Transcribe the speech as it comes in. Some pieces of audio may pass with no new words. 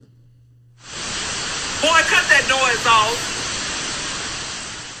Boy, cut that noise off.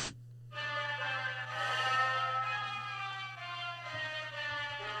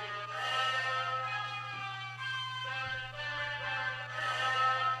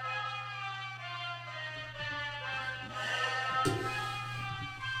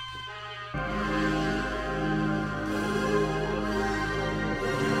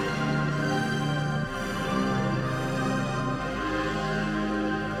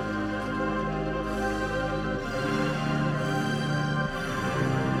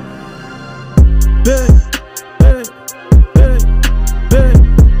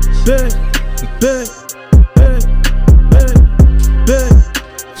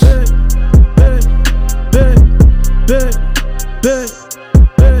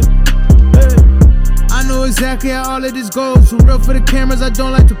 I know exactly how all of this goes. For real, for the cameras, I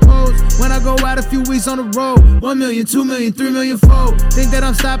don't like to pose. When I go out a few weeks on the road, 1 million, 2 million, 3 million fold. Think that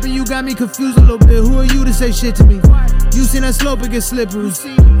I'm stopping you, got me confused a little bit. Who are you to say shit to me? You seen that slope, it get slippery.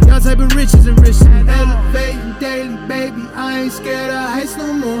 Y'all type of riches and rich. Elevating daily, baby. I ain't scared of heights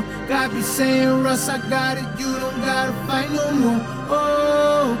no more. God be saying, Russ, I got it. You don't gotta fight no more.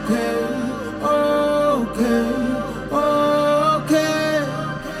 Okay, okay, okay.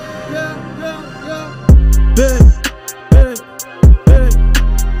 Yeah, yeah, yeah. Big, big, big,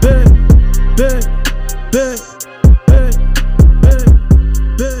 big, big, big, big,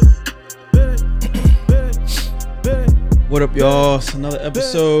 big. What up, y'all? It's another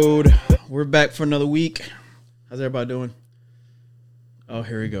episode. We're back for another week. How's everybody doing? Oh,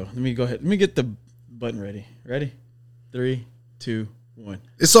 here we go. Let me go ahead. Let me get the button ready. Ready? 3, 2, 1.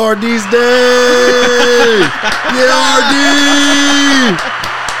 It's RD's day! Yeah, RD!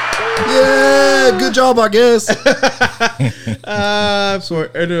 Yeah, good job, I guess. For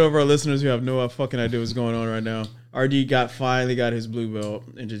any of our listeners who have no fucking idea what's going on right now, RD finally got his blue belt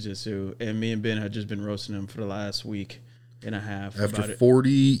in jiu-jitsu, and me and Ben had just been roasting him for the last week and a half. After 40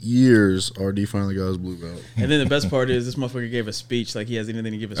 years, RD finally got his blue belt. And then the best part is this motherfucker gave a speech like he has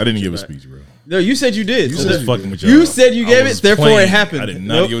anything to give a speech. I didn't give a about. speech, bro. No, you said you did. You said fucking with y'all. You said you gave it, therefore playing. it happened. I did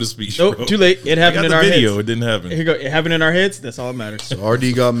not give a speech. Nope, bro. too late. It happened in I got our the video. heads. It didn't happen. Here you go. It happened in our heads. That's all that matters. So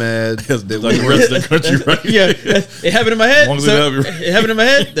RD got mad. That's that like the rest of the country, right? Yeah, it happened in my head. As long as So it happened in my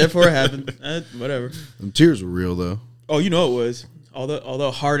head, therefore it happened. Whatever. Them tears were real, though. Oh, you know it was. All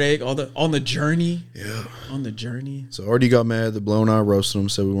the heartache, on the journey. Yeah. On the journey. So RD got mad that Blow and I roasted him,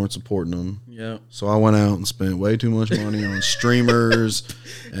 said we weren't supporting him. Yeah. So I went out and spent way too much money on streamers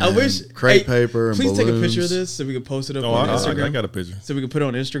and I wish crepe paper and please balloons. take a picture of this so we can post it up Oh, on I Instagram. got a picture. So we can put it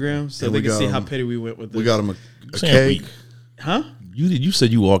on Instagram so And they we can got see how him- petty we went with this. We got him a Saying cake. Huh? You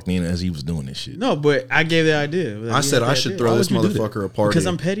said you walked in as he was doing this shit. No, but I gave the idea. I said I should throw Why this would you do that? motherfucker a party. because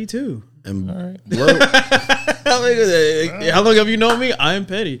I'm petty too. and right. Blow. How long have you known me? I'm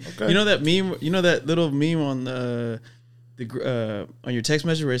petty. Okay. You know that meme? You know that little meme on on your text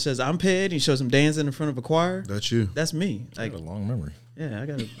message where it says I'm petty and shows him dancing in front of a choir? That's you. That's me. I Like, got a long memory. yeah,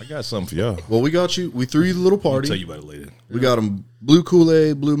 I got something for y'all. Well, we got you. We threw you the little I'll party. tell you about it later. We got him blue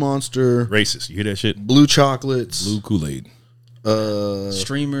Kool-Aid, blue Monster, Racist. You hear that shit? blue chocolates, Blue Kool-Aid.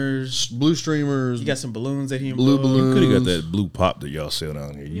 streamers. blue streamers, You got some balloons that he blue blowed. balloons. Could have got that blue pop that y'all sell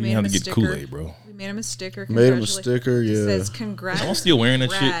down here. You made didn't have him to a get sticker. Kool-Aid, bro. We made him a sticker. Made him a sticker, It yeah. says congrats. I'm still wearing that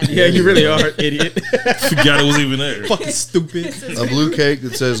Brad. shit. Yeah, you really are, idiot. Forgot it was even there. Fucking stupid. A blue cake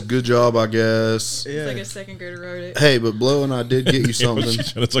that says "Good job," I guess. It's like a second grader wrote it. Hey, but Blow and I did get you something.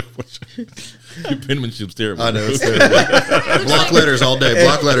 It's like, your penmanship's terrible. I know it's terrible. Block letters all day.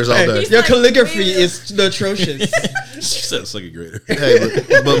 Block letters all day. Your like, calligraphy wait a- is atrocious. She said second grader. Hey,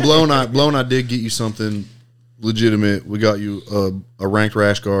 but Blow and I did get you something legitimate. We got you a ranked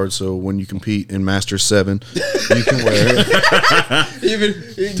rash guard, so when you compete in Masters 7, you can wear it. Even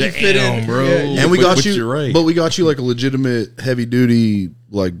you fit Damn, in, bro. Yeah. And we got But you, you're right. but we got you like a legitimate heavy duty,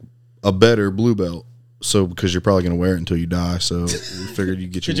 like a better blue belt. So because you're probably gonna wear it until you die, so we figured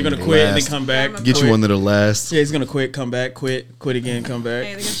you'd get you. You're one gonna that'll quit and then last. come back. Get you quit. one that'll last. Yeah, he's gonna quit, come back, quit again, come back.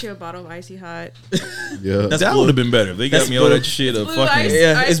 Hey, they got you a bottle of icy hot. Yeah, That's That blue. would have been better. If they That's got me all blue. that shit of Blue fucking ice.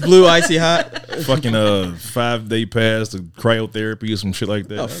 Yeah, it's blue, icy hot. fucking 5-day pass to cryotherapy or some shit like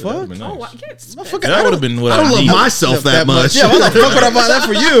that. The That would've been fuck? Oh, nice. wow, yes. That would have been what I don't love need. myself that much. Yeah, why the fuck would I buy that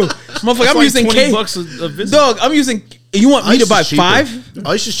for you, motherfucker? It's I'm like using $20 K. a visit. Dog, I'm using. You want me Ice to buy is cheaper. 5?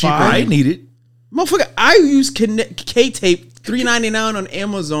 Ice is cheaper. I need it. Motherfucker, I use K-tape $3.99 on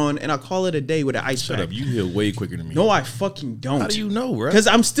Amazon, and I call it a day with an ice Shut pack. up. You heal way quicker than me. No, I fucking don't. How do you know, bro? Because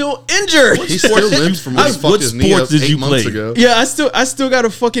I'm still injured. He still limps from when he What fucked his knee sports up did 8 you months play? ago. Yeah, I still got a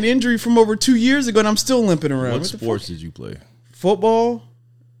fucking injury from over 2 years ago, and I'm still limping around. What What the sports fuck? did you play? Football.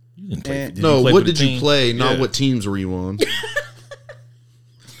 You didn't play. And- Did No, you play what for the did you team? play? Not Yeah. what teams were you on?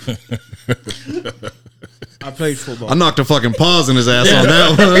 I played football. I knocked a fucking pause in his ass on that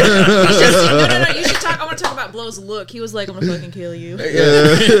one. No. You should talk. I want to talk about Blow's look. He was like, "I'm gonna fucking kill you." But he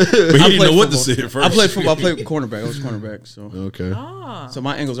didn't know played what to football. say at first. I played football. I played cornerback. I was cornerback. So Okay. Ah. so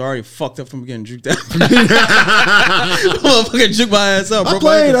my ankles are already fucked up from getting juked out. Motherfucking juke my ass up. I broke my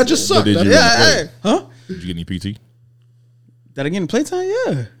played. I ankles. just sucked. Did you? Yeah. Hey. Huh? Did you get any PT? Did I get in playtime?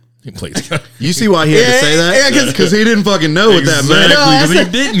 Yeah. He played. You see why he had to say that? Yeah, Because he didn't fucking know what that meant. Exactly, because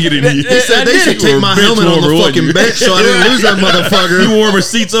he didn't get any. He said they should take my helmet on the fucking bench so I didn't lose that motherfucker. You wore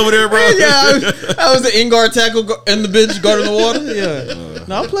receipts over there, bro. Yeah, I was the in guard tackle and the bench guard in the water. Yeah.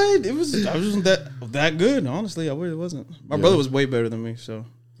 No, I played. I wasn't that good. Honestly, I really wasn't. My brother was way better than me, so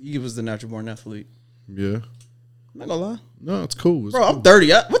he was the natural born athlete. Yeah. I'm not gonna lie. No, it's cool. It's Bro, cool. I'm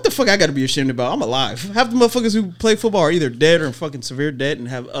 30. What the fuck I gotta be ashamed about? I'm alive. Half the motherfuckers who play football are either dead or in fucking severe debt and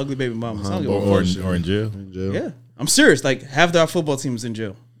have ugly baby mamas. I don't give a Or fuck. in jail. In jail. Yeah. I'm serious. Like, half our football team is in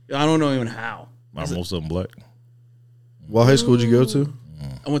jail. I don't know even how. Most of them black. What high school did you go to?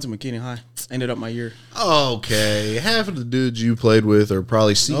 I went to McKinney High. Ended up my year. Okay. Half of the dudes you played with are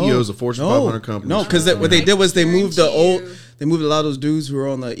probably CEOs of Fortune 500 companies. No, because what they did was they moved Guarantee you. they moved a lot of those dudes who were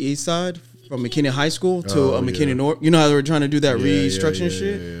on the east side from McKinney High School to McKinney yeah. North. You know how they were trying to do that Yeah, restructuring yeah,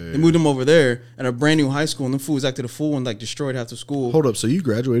 shit? yeah. They moved them over there at a brand new high school, and the fools acted a fool and like destroyed half the school. Hold up. So you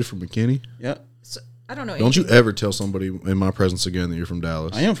graduated from McKinney? Yeah, So, I don't know. Don't you anything. ever tell somebody in my presence again that you're from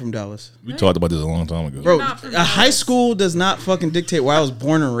Dallas. I am from Dallas. We talked about this a long time ago. Bro, not from a high Dallas. school does not fucking dictate where I was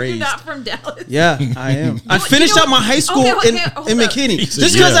born and You're raised. not from Dallas. Yeah, I am. I know- finished you know- out my high school okay, in hold in up. McKinney. He said,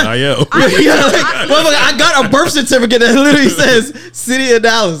 Just because yeah, I am. I got a birth certificate that literally says City of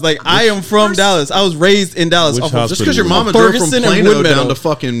Dallas. Like, I am from Dallas. I was raised in Dallas. Which off of hospital? Just because your Off mama drove from Ferguson and Plano Wood down Meadow. to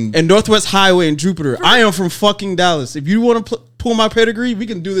fucking... and Northwest Highway in Jupiter. I am from fucking Dallas. If you want to pull my pedigree, we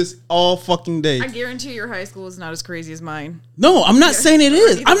can do this all fucking day. I guarantee your high school is not as crazy as mine. No, I'm not saying it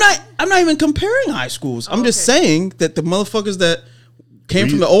is. Either. I'm not even comparing high schools. I'm just okay. saying that the motherfuckers that came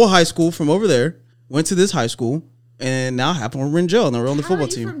from the old high school from over there went to this high school and now happen to win jail and they're on the How football are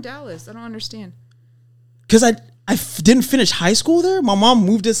you team. from Dallas? I don't understand. Because I didn't finish high school there. My mom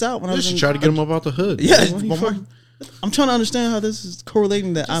moved us out when I You was should in, try to get them up out the hood. Yeah, Why you my fuck- mom- I'm trying to understand how this is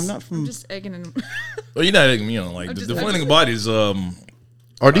correlating that I'm not from. I'm just egging him. Well, you're not egging me on. Like I'm the just- funny thing about it is,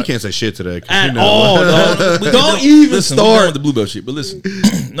 RD can't say shit today. 'cause At you know. all, dog. Don't even listen, we're done start. with the blue belt shit. But listen,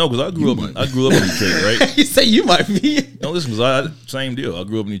 no, because I grew up in Detroit, right? You say you might be. No, listen, because same deal. I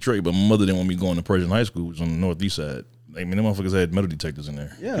grew up in Detroit, but my mother didn't want me going to Persian High School, which was on the northeast side. I mean, them motherfuckers had metal detectors in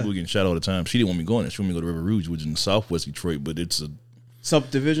there. Yeah. People were getting shot all the time. She didn't want me going there. She wanted me to go to River Rouge, which is in southwest Detroit, but it's a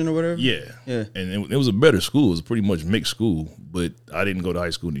Subdivision or whatever. yeah. Yeah. And it was a better school. It was a pretty much mixed school, but I didn't go to high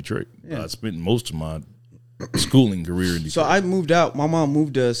school in Detroit. Yeah. I spent most of my schooling career in Detroit. So I moved out. My mom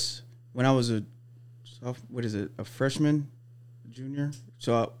moved us when I was a freshman, junior.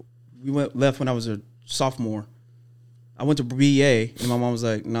 So we left when I was a sophomore. I went to BA, and my mom was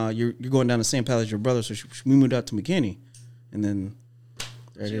like, "Nah, you're going down the same path as your brother." So we moved out to McKinney, and then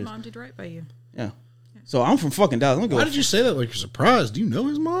there it Your is. mom did right by you. Yeah. So I'm from fucking Dallas. I'm gonna Why go. did you say that like you're surprised? Do you know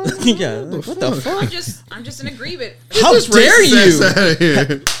his mom? Yeah. Like, what the fuck? I'm just in agreement. How dare you? Out of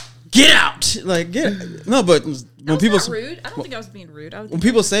here. Get out! Like get no, but when That people was not rude. I don't think I was being rude. I was when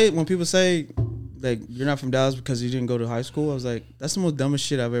people say like you're not from Dallas because you didn't go to high school, I was like, that's the most dumbest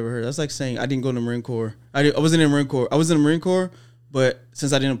shit I've ever heard. That's like saying I didn't go to the Marine Corps. I wasn't in the Marine Corps. I was in the Marine Corps, but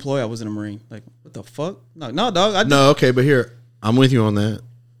since I didn't deploy, I wasn't a Marine. Like what the fuck? No, dog. No, okay, but here, I'm with you on that.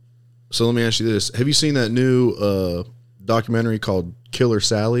 So let me ask you this. Have you seen that new documentary called Killer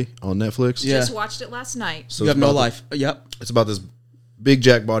Sally on Netflix? Yeah. just watched it last night. So You it's have no about life. Yep. It's about this big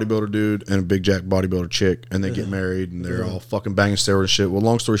jack bodybuilder dude and a big jack bodybuilder chick, and they get married, and they're all fucking banging steroids and shit. Well,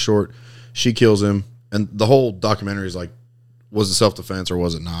 long story short, she kills him, and the whole documentary is like, was it self-defense or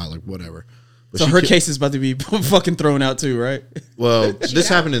was it not? Like, whatever. But So she her ki- case is about to be fucking thrown out too, right? Well, this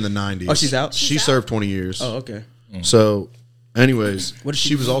happened in the 90s. Oh, she's out? She She's served 20 years. Oh, okay. So, anyways, What did she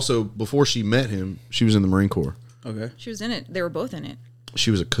she was do? also, before she met him, she was in the Marine Corps. Okay. She was in it. They were both in it. She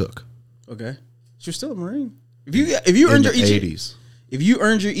was a cook. Okay. She was still a Marine. If you In earned the your EGA, 80s. if you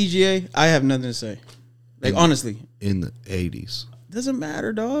earned your EGA, I have nothing to say. Like honestly, In the 80s. doesn't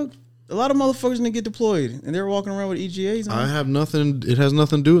matter, dog. A lot of motherfuckers didn't get deployed, and they're walking around with EGAs. On. I have nothing, it has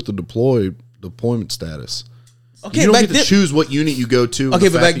nothing to do with the deployment status. Okay, You don't back get to then, choose what unit you go to. Okay,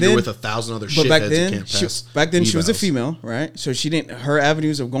 the but fact back that you're then- with 1,000 other but back shitheads that then, can't pass she was a evals. female, right? So she didn't. Her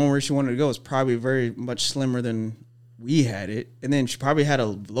avenues of going where she wanted to go was probably very much slimmer than we had it. And then she probably had a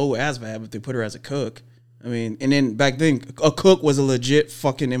low ASVAB if they put her as a cook. I mean, and then back then, a cook was a legit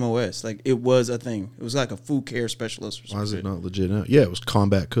fucking MOS. Like it was a thing. It was like a food care specialist. Or Why is it something. not legit now? Yeah, it was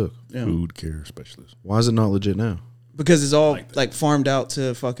combat cook. Yeah. Food care specialist. Why is it not legit now? because it's all like farmed out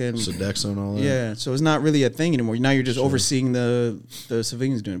to fucking Sodexo and all that. yeah. So it's not really a thing anymore. Now you're just overseeing the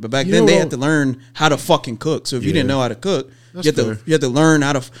civilians doing it. But back You then know they what? had to learn how to fucking cook. So if you didn't know how to cook, That's you fair. had to learn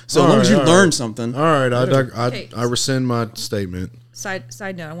how to. So as long as you learn something, All right, Okay. I rescind my statement. Side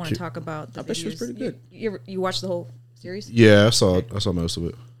note, I want to talk about the I bet she was videos. pretty good. You watched the whole series? Yeah, I saw most of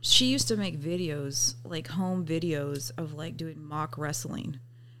it. She used to make videos, like home videos of like doing mock wrestling.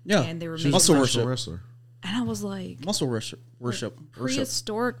 yeah, And they were She's a making muscle professional worship, wrestler. And I was like, muscle worship.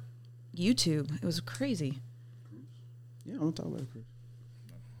 prehistoric YouTube. It was crazy. Yeah, I'm gonna talk about it. Chris.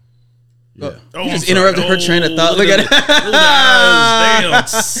 Yeah. Oh, You just I'm sorry. interrupted her train of thought. Look at it. Damn.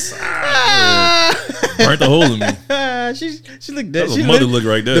 Burnt the hole in me. She looked dead. That's a She mother lit- look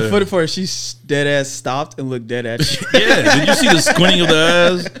right there. The funny part, she's dead ass stopped and looked dead at you. Yeah. Did you see the squinting of the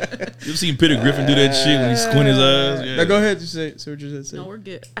eyes? You ever seen Peter Griffin do that shit when he squint his eyes? Yeah. Now go ahead. Just say what you said. No, we're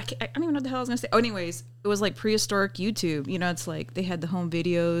good. I don't even know what the hell I was gonna say. Oh, anyways, it was like prehistoric YouTube. You know, it's like they had the home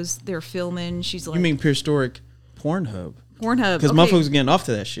videos. They were filming. She's like, You mean prehistoric Pornhub? Pornhub? Because Okay. motherfuckers getting off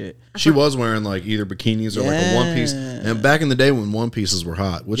to that shit. She was wearing like either bikinis or like a one piece. And back in the day when one pieces were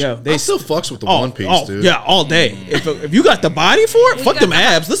hot, which Yeah, they I still fucks with the one piece, dude. Yeah, all day. If you got the body for it, fuck got them the-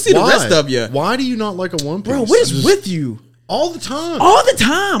 abs. Let's see Why? the rest of you. Why do you not like a one piece? Bro, what is with you? all the time? All the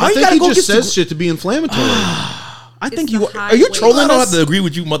time. Why I you think gotta he go just get says some- shit to be inflammatory. I think It's you the are you high trolling I don't have us? to agree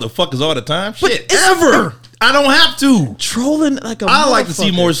with you motherfuckers all the time. Shit. Ever. I don't have to. Trolling like a I like to see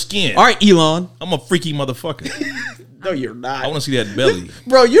motherfucker. more skin. All right, Elon. I'm a freaky motherfucker. No, you're not. I want to see that belly,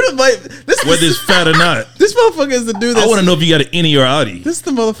 Bro, you're the like this. whether it's fat or not. This motherfucker is the dude. I want to know if you got an innie or outie. This is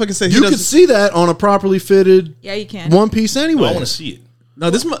the motherfucker said he You could doesn't. see that on a properly fitted Yeah, you can. one piece anyway. I want to see it. No,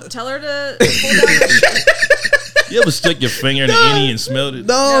 this. Tell her to pull down. You ever stick your finger in the innie and smelled it?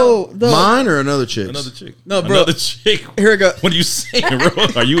 No, no. Mine or another chick's? Another chick. No, bro. Another chick. Here we go. What are you saying, bro?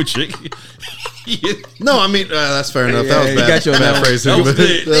 Are you a chick? No, I mean that's fair enough. Yeah, that was you bad. got you on that bad one. phrasing. That was but-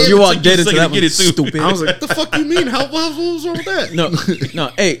 good. You It walked took dead you a into second that to get one. it too. Stupid. I was like, the fuck you mean? What was wrong with that? No.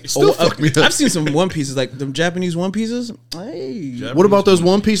 Hey, Still fuck me up. I've seen some one pieces like the Japanese one pieces. Hey, What about those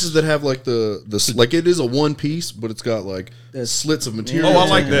one pieces that have like the like it is a one piece, but it's got like slits of material. Oh, I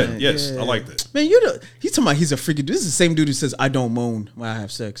like Yeah, that. Yes, yeah. I like that. man, he's talking about he's a freaking dude. This is the same dude who says I don't moan when I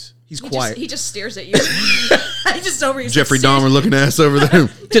have sex. He's quiet. He just stares at you. He just over. He's Jeffrey like, Dahmer looking ass over there.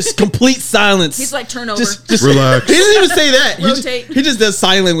 Just complete silence. He's like, turn over. Just Relax. He doesn't even say that. Rotate. He just does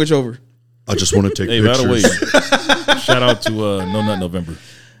sign language over. I just want to take Hey, by the pictures. way, shout out to No Nut November.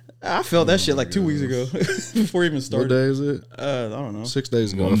 I felt that shit like 2 weeks ago before it even What started. day is it? I don't know. 6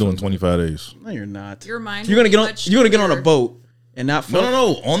 days ago. I'm doing 25 days. No, you're not. Your mind You're gonna will get be on. much You're gonna get on a clearer. boat and not. No, fuck.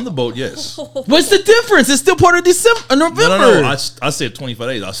 no, on the boat, yes. What's the difference? It's still part of December, November. No. I said 25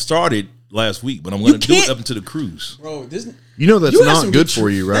 days. I started last week, but I'm going to do it can't- up into the cruise. Bro, this You know that's you have not some good Detro- for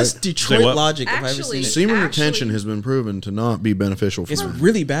you, right? That's Detroit Say what? logic. If I ever Actually- seen it. Semen Actually- retention has been proven to not be beneficial for It's you.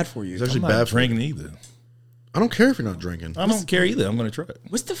 really bad for you. It's actually I'm bad not for you. drinking either. I don't care if you're not drinking. I don't care either. I'm going to try it.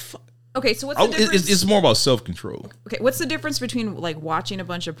 What's the fuck? Okay, so what's the difference? It's more about self-control. Okay, what's the difference between like watching a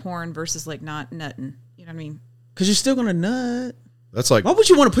bunch of porn versus like not nutting? You know what I mean? Because you're still gonna nut. That's like Why would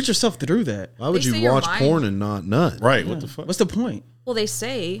you want to put yourself through that? why would They say you your watch mind- porn and not nut? Right. What the fuck? What's the point? Well, they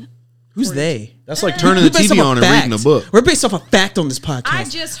say. Who's they? That's like turning We're the based TV off on a and reading a fact. book. We're based off a fact on this podcast. I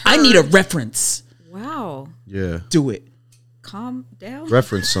just I need a heard- reference. Wow, Yeah. Do it. calm down.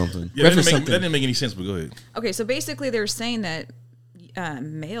 Reference something. Yeah, that Reference didn't, make, something. that didn't make any sense, but go ahead. Okay, so basically they're saying that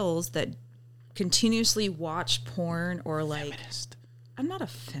males that continuously watch porn or like I'm not a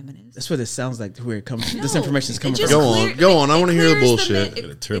feminist. That's what it sounds like. Where it comes. This No, information is it coming just from. Go on, clear- go on. I it wanna hear the clears bullshit. it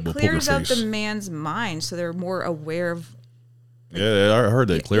Got a terrible clears poker out the face. man's mind, so they're more aware of. Yeah, I heard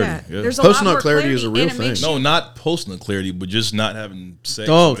that clarity. Yeah, Yeah. there's a Post-nut lot more clarity is a real and it thing. makes No, you- not post-nut clarity, but just not having sex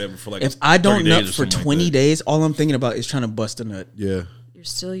or Dog, whatever for like if I 30 don't days nut or for something like 20 that. days, all I'm thinking about is trying to bust a nut. Yeah. You're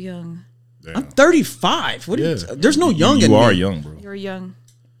still young. I'm 35. What? Yeah. There's no young in You are me. young, bro. You're young.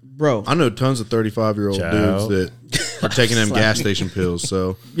 bro. I know tons of 35-year-old Child. dudes that are taking them gas station pills.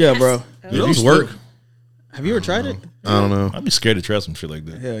 So Yeah, bro. Those work. Have you ever tried it? I don't know. I'd be scared to try some shit like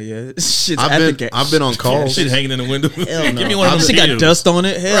that. Hell yeah. Shit's I've been on calls. Shit hanging in the window. Hell no. Give me one of them. Shit got pills. dust on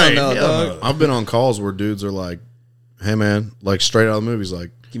it. Hell Right, no, hell dog. no. I've been on calls where dudes are like, "Hey man, like straight out of the movies,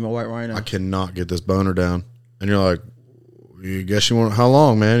 like Give me a white rhino. I cannot get this boner down," and you're like, "You guess you want how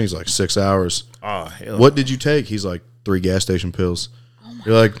long, man?" He's like 6 hours. Oh, hell. What did you take? He's like 3 gas station pills.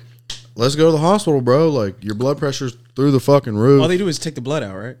 You're like, let's go to the hospital, bro. Like your blood pressure's through the fucking roof. All they do is take the blood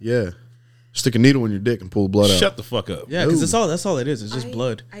out, right? Yeah, stick a needle in your dick and pull the blood out. Shut the fuck up. Yeah, because that's all it is. It's just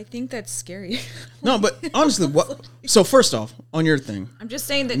blood. I think that's scary. No, but honestly, what? So first off, on your thing, I'm just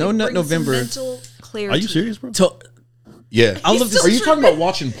saying that No it Nut brings some November. mental clarity. Are you serious, bro? to Yeah. I love this. Are you talking about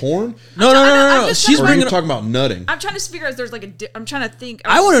watching porn? No. I'm just She's trying Or are you bringing. talking about nutting? I'm trying to figure out if there's like I'm trying to think.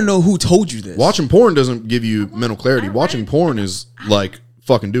 I want to know who told you this. Watching porn doesn't give you mental clarity. I read- Watching porn is like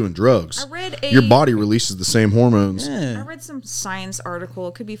fucking doing drugs. I read Your body releases the same hormones. I Yeah. read some science article.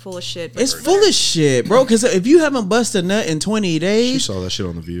 It could be full of shit. But It's full of shit, bro. Because if you haven't busted a nut in 20 She days, saw that shit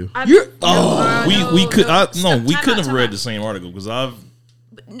on The View. you're. we couldn't have Time read out. the same article because I'm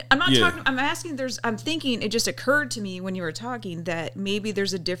not Yeah. talking. I'm asking. I'm thinking. It just occurred to me when you were talking that maybe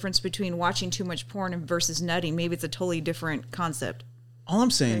there's a difference between watching too much porn versus nutting. Maybe it's a totally different concept. All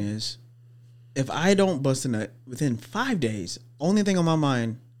I'm saying is, if I don't bust a nut within 5 days, only thing on my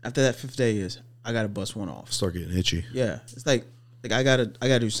mind after that 5th day is I gotta bust one off. Start getting itchy. Yeah, it's like I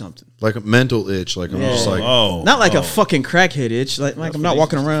gotta do something. Like a mental itch. Like I'm just like, Not like a fucking crackhead itch. Like I'm not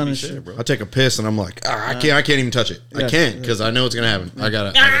walking around and shit. I take a piss and I'm like, I can't even touch it. I can't because I know it's gonna happen. I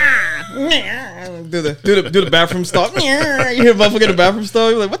gotta. Do the bathroom stall. You hear a motherfucker in the bathroom stall.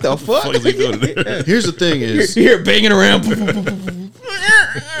 You're like, what the fuck? Fuck is he doing? Here's the thing is, You hear it banging around.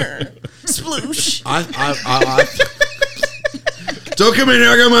 Sploosh. I don't come in here.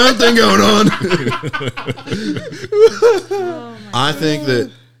 I got my own thing going on. I think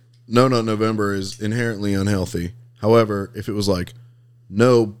that No Nut November is inherently unhealthy. However, if it was like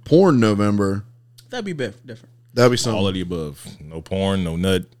no porn November, That'd be different. that'd be something. all of the above. No porn, no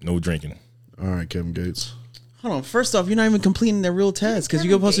nut, no drinking. All right, Kevin Gates. Hold on. First off, you're not even completing the real test because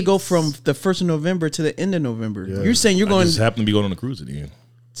you're supposed to go from the 1st of November to the end of November. Yeah. You're saying you're I going, just happen to be going on a cruise at the end.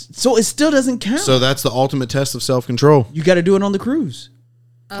 so it still doesn't count. So that's the ultimate test of self-control. You got to do it on the cruise.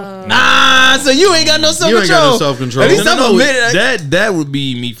 Nah, so you ain't got no self You control. ain't got no self-control. At least No, I'm admitting that would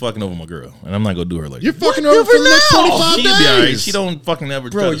be me fucking over my girl, and I'm not gonna do her like You're that. fucking over for the next now? 25 She'd days. be alright. She don't fucking ever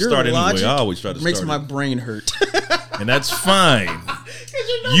Bro, try to your start logic anyway. I always try to makes start my it. brain hurt. And that's fine.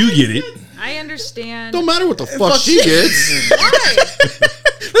 You get it. I understand. Don't matter what the fuck she gets.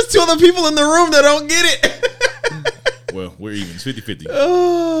 There's 2 other people in the room that don't get it. Well, we're even. It's 50-50.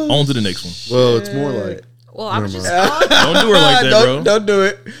 On to the next one. Well, it's more like Well, I was just. Don't do her like that, bro. Don't do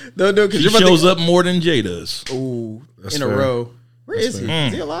it. Don't do it. She shows up more than Jay does. Ooh, That's in a fair. row. Where is he? fair.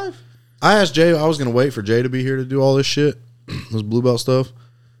 Is he alive? I asked Jay. I was gonna wait for Jay to be here to do all this shit, this blue belt stuff,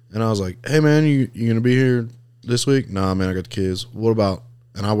 and I was like, "Hey man, you gonna be here this week?" Nah, man, I got the kids. What about?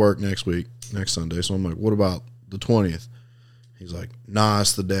 And I work next week, next Sunday. So I'm like, "What about the 20th?" He's like, "Nah,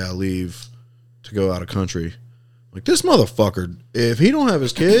 it's the day I leave to go out of country." Like, this motherfucker, if he don't have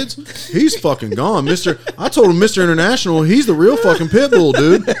his kids, he's fucking gone. I told him Mr. International, he's the real fucking pit bull,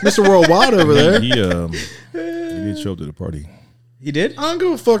 dude. Mr. Worldwide over there. He did show up to the party. He did? I don't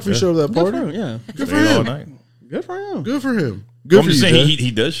give a fuck if he showed up to that Good party. for him, yeah. Good for Stayed all him. night. Good for him. Good for him. Good I'm for just you, saying Jay.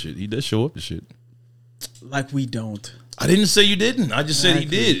 he does shit. He does show up to shit. Like we don't. I didn't say you didn't. I just said he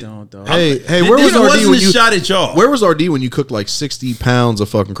Like we did. Don't, dog. Hey, where was It RD wasn't when a you shot at y'all. Where was RD when you cooked like 60 pounds of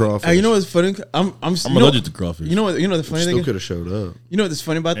fucking crawfish? Hey, you know what's funny? I'm allergic to crawfish. You know what? You know the funny Still thing? could have showed up. You know what's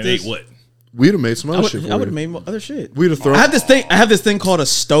funny about And this? ate what? We'd have made some I other would shit for have you. made other shit. We'd have thrown. I have this thing called a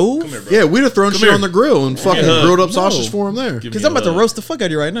stove Yeah, we'd have thrown shit here. on the grill and fucking Yeah. grilled up No. sausage for him there. Give because me I'm about a to roast the fuck out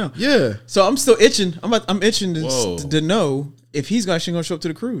of you right now. Yeah. So I'm still itching. I'm itching Whoa. to know if he's actually going to show up to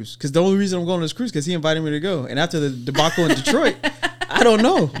the cruise. Because the only reason I'm going to this cruise because he invited me to go. And after the debacle in Detroit, I don't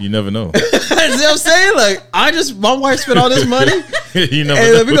know. You never know. You know what I'm saying? Like my wife spent all this money, You never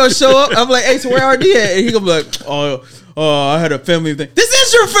and know. we're gonna show up. I'm like, hey, so where RD at? And he gonna be like, oh, I had a family thing. This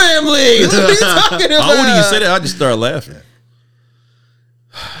is your family. What are you talking about? I wouldn't even say that. I just start laughing.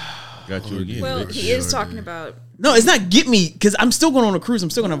 Got you again. Well, bitch. he is talking about. No, it's not get me because I'm still going on a cruise. I'm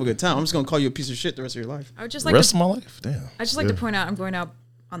still gonna have a good time. I'm just gonna call you a piece of shit the rest of your life. I would just The like rest to. of my life. Damn. I just like to point out I'm going out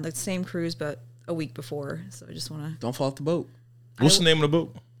on the same cruise, but a week before. So I just want to. Don't fall off the boat. What's the name of the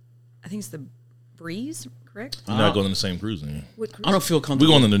boat? I think it's the Breeze, correct? We're not going on the same cruise then. What cruise? I don't feel We're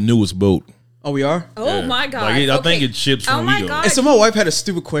comfortable. going on the newest boat. Oh, we are. Oh Yeah. my god! Like, I think Okay. it ships Oh when my we go. god! And so my wife had a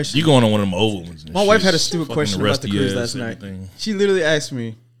stupid question. You going on one of them old ones? and My wife shit. had a stupid Fucking question about the rusty cruise ass last night. everything. She literally asked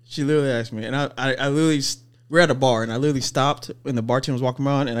me, and I literally, we're at a bar, and I literally stopped, and the bartender was walking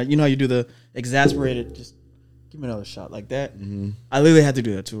around, and you know how you do the exasperated, just give me another shot like that. Mm-hmm. I literally had to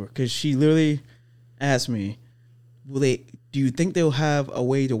do that to her because she literally asked me, do you think they'll have a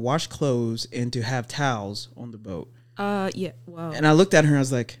way to wash clothes and to have towels on the boat? Yeah. Well. And I looked at her and I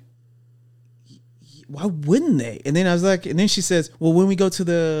was like, why wouldn't they? And then I was like, and then she says, well, when we go to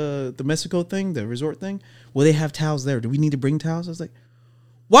the Mexico thing, the resort thing, will they have towels there? Do we need to bring towels? I was like,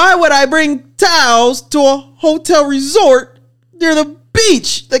 why would I bring towels to a hotel resort near the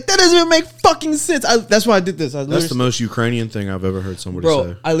beach? Like, that doesn't even make fucking sense. That's why I did this. That's the most Ukrainian thing I've ever heard somebody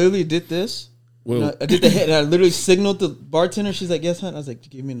bro, say. I literally did this. Well, I did the head. I literally signaled the bartender. She's like, "Yes, hon." I was like,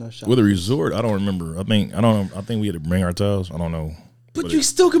 "Give me another shot." with a resort, I don't remember. I think we had to bring our towels. I don't know. But you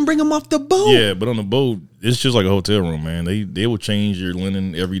still can bring them off the boat. Yeah, but on the boat, it's just like a hotel room, man. They will change your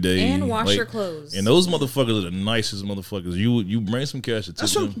linen every day And wash your clothes. And those motherfuckers are the nicest motherfuckers. You bring some cash to tip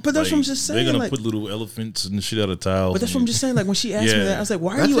them. But that's what I'm just saying. They're gonna like, put little elephants and shit out of towels. but that's what I'm just saying. Like when she asked me Yeah. that, I was like,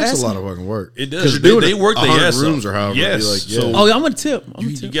 "Why are That you takes asking?" a lot of fucking work. It does. 'Cause you're doing They work their 100 ass off. rooms or however. Yes. Like, yeah. So Oh, yeah, I'm gonna tip.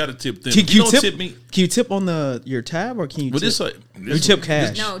 you got to tip them. Can you you don't tip? tip me. Can you tip on your tab or can you? But tip? this like you tip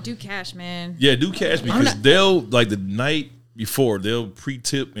cash. No, do cash, man. Yeah, do cash because they'll like the night before they'll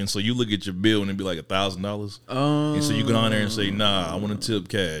pre-tip, and so you look at your bill and it'll be like $1,000. And so you go down there and say, "Nah, I want to tip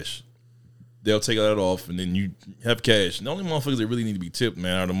cash." They'll take that off, and then you have cash. The only motherfuckers that really need to be tipped,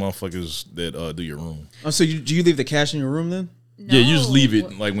 man, are the motherfuckers that do your room. Oh, so do you leave the cash in your room then? No. Yeah, you just leave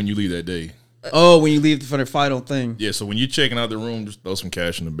it like when you leave that day. Oh, when you leave for the final thing. Yeah, so when you're checking out the room, just throw some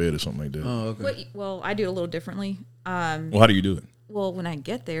cash in the bed or something like that. Oh, okay. Well, I do it a little differently. Well, how do you do it? Well, when I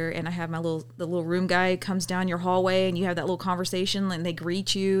get there and I have the little room guy comes down your hallway and you have that little conversation and they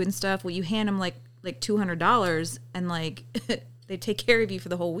greet you and stuff. Well, you hand them like $200 and like they take care of you for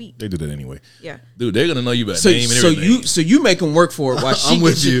the whole week. They do that anyway. Yeah. Dude, they're gonna know you by So, name and everything. so you make them work for it while she I'm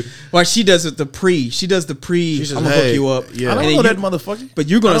with gets you. While she does it she does the pre. She says, I'm gonna "Hey, hook you up. yeah. I don't And know then that motherfucker. But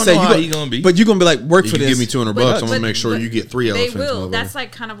you're gonna I don't say know you how go- he gonna be. But you're gonna be like, work You for can this. give me $200. But- I'm gonna but- make sure but you get 3 They elephants. will. motherfucker. That's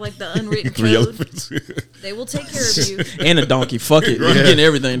like kind of like the unwritten Three code. elephants. They will take care of you. and a donkey. Fuck it. You're getting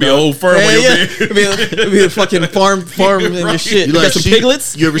everything. Be dog. a whole farm Yeah, on your yeah. bed. It'd be a fucking farm in your shit. You, got some sheep?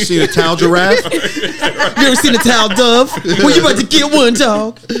 piglets? You ever seen a towel giraffe? You ever seen a towel dove? Well, you about to get one,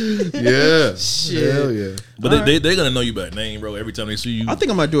 dog. Yeah. Hell yeah. But they're gonna know you by name, bro. Every time they see you, I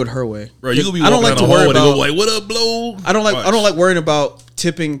think I might do it her way. bro, you gonna be I don't walking like down to the worry hallway. They go about. like, "What up, blow?" I don't like worrying about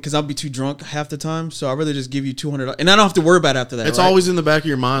tipping because I'll be too drunk half the time. So I'd rather just give you $200, and I don't have to worry about it after that. It's right? always in the back of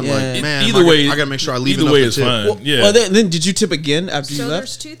your mind, Yeah. like, man, Either way, I gotta make sure I leave either enough way to is tip. fine. Well, Yeah. well, then did you tip again after So you there's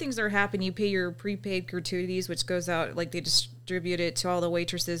left? two things that are happening. You pay your prepaid gratuities, which goes out like they distribute it to all the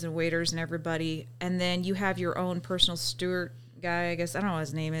waitresses and waiters and everybody, and then you have your own personal steward guy. I guess I don't know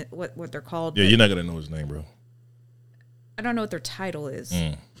his name. What they're called. Yeah, but you're not gonna know his name, bro. I don't know what their title is.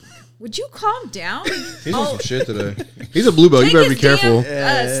 Mm. Would you calm down? He's on some shit today. He's a blue belt. You Take better be his damn,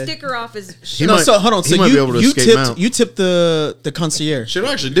 careful. sticker off his He shirt. No, might- so hold on. he So might be able to you escape tipped out. you tipped the concierge. Shit,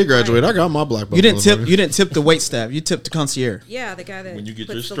 I actually did graduate. I got my black belt. You didn't tip motherfucker. the wait staff. You tipped the concierge. Yeah, the guy that When you get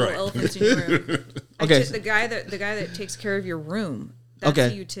puts your the stripe. little elephants in your room. Okay. The guy that takes care of your room. That's Okay.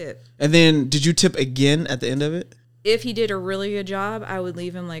 who you tip. And then did you tip again at the end of it? If he did a really good job, I would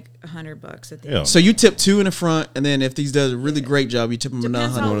leave him like $100 at the Yeah. end. So you tip 2 in the front, and then if these does a really great job, you tip them another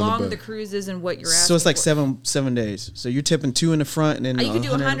Depends how 100. long back. the cruise is and what you're asking So it's like for. 7 days. So you're tipping 2 in the front, and then You could do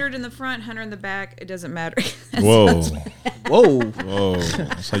 100. 100 in the front, 100 in the back. It doesn't matter. Whoa, Whoa! whoa,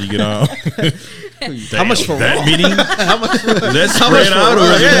 that's how you get on. How much for that raw? meeting? That's How spread much for out raw?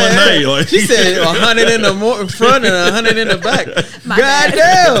 or is it Yeah, one yeah. night? Like, She said 100 in the front and 100 in the back. My God bad.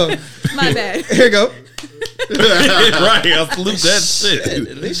 damn! My bad. Here you go. right, I'll salute that shit.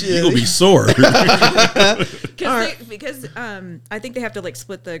 You gonna be sore. Because I think they have to like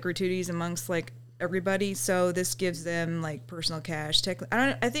split the gratuities amongst like everybody. So this gives them like personal cash.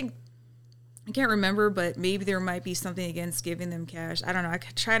 I can't remember, but maybe there might be something against giving them cash. I don't know. I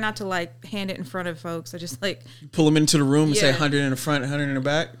try not to like hand it in front of folks. I just like, Pull them into the room and say Yeah. 100 in the front, 100 in the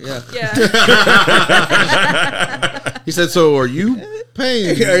back. Yeah. yeah. He said, "So are you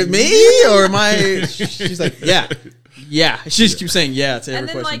paying Me or am I? She's like, yeah. She just keeps saying yeah to every And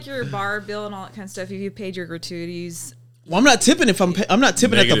then question. like your bar bill and all that kind of stuff. If you paid your gratuities, Well, I'm not tipping if I'm not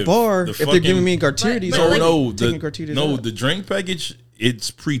tipping at the Negative. bar The if they're fucking- giving me gratuities. But or like- taking gratuities out. the drink package,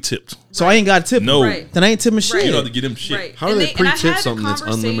 it's pre-tipped. So I ain't got to tip. No. Right. Then I ain't tipping shit. Right. You don't have to get them shit. right? How do And they and I pre-tip had a something that's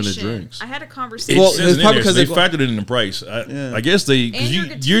unlimited conversation- drinks? I had a It conversation. Well, says it's in probably there, so because they they factored it in the price. Yeah. I guess they And your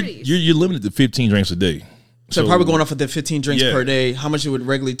because you're gratuities. you're limited to 15 drinks a day. So probably going off of the 15 drinks Yeah. per day, how much it would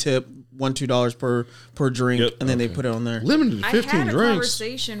regularly tip, $1-2 per drink, Yep. and then they Okay. put it on there. limited to I 15 had a drinks?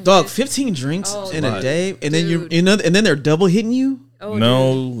 conversation. Dog, with, 15 drinks Oh, in a right. day, and then Dude. and then they're double hitting you. Oh, dude.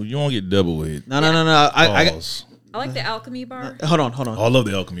 No, you won't get double with. No. I Pause. I like the Alchemy bar. hold on. Oh, I love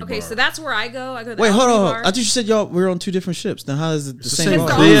the alchemy Okay, bar. so that's where I go. I go to the Wait, hold Alchemy on. bar. I thought you said y'all we were on 2 different ships. Then how is it the same same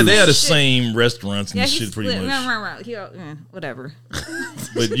bar? cruise. they are the Shit. same restaurants and Yeah, shit he's pretty split. much. Whatever.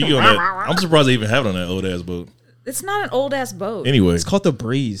 But you go on that. I'm surprised they even have it on that old ass boat. It's not an old ass boat. Anyway, It's called the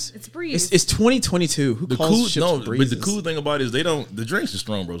Breeze. It's Breeze. It's 2022. Who the calls cool ships but breezes? the cool thing about it is they don't. The drinks are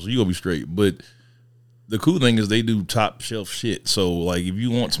strong, bro. So you gonna be straight. But the cool thing is they do top shelf shit. So like if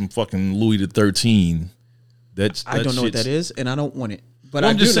you want some fucking Louis XIII, that's I don't know what that is, and I don't want it. But Well, I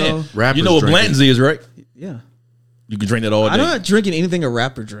I'm do just saying. know. Rappers You know what drinking. Blanton's is, right? Yeah. You can drink that all day. I'm not drinking anything a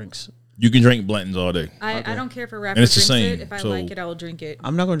rapper drinks. You can drink Blanton's all day. I don't care if a rapper And it's the drinks same, it. If I so- like it, I will drink it.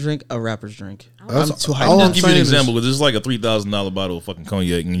 I'm not gonna drink a rapper's drink. That's I'm too all hyped. I'm I'll give you an saying is- example because it's like a $3,000 bottle of fucking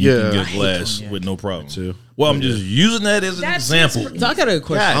cognac, and you Yeah. can I get a hate glass cognac. with no problem. too. Well, I'm just using that as an That's example. just- So I got a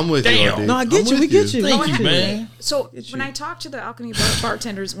question. I'm with you, Damn. RD. No, I get I'm you. We with get you. Thank We you, get man. So when I talk to the alchemy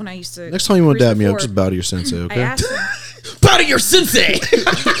bartenders, when I used to Next time you want to cruise dab me up, before, just bow to your sensei, I okay? asked them. Bow to your sensei.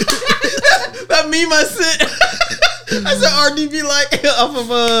 That meme I sent. I said RDB like off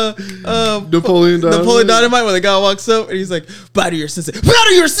of Napoleon Dynamite when the guy walks up and he's like, bow to your sensei. Bow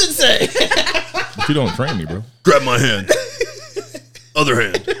to your sensei. But you don't train me, bro. Grab my hand. Other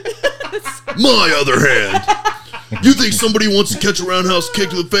hand. My other hand. You think somebody wants to catch a roundhouse kick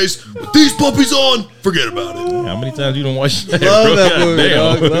to the face with these puppies on? Forget about it. How many times you don't watch that? Love bro? that movie,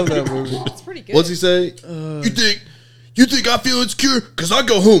 Goddamn. dog. Love that movie. It's pretty good. What's he say? You think I feel insecure because I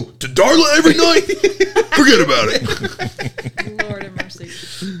go home to Darla every night? Forget about it. Lord have mercy.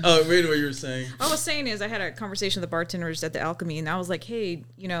 Oh, wait, what you were saying. All I was saying is I had a conversation with the bartenders at the Alchemy, and I was like, hey,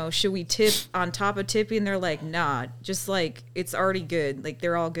 should we tip on top of tipping? And they're like, nah, just like it's already good. Like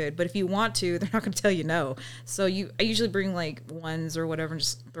they're all good. But if you want to, they're not going to tell you no. So I usually bring like ones or whatever and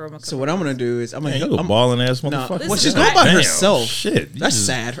just throw them a couple. So what I'm gonna do is I'm gonna. Man, you a I'm, balling ass no, motherfucker. well, she's Listen, going by Damn, herself. Shit, you That's just-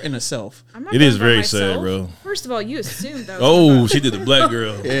 sad in itself. I'm not It going is by very myself. sad, bro. First of all, you assumed that. Oh, she did the black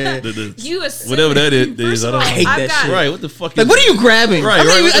girl. Yeah. You assumed. Whatever that is. First I of don't all, hate I've that got, shit. Right, what the fuck Like, is what are you grabbing? Right, I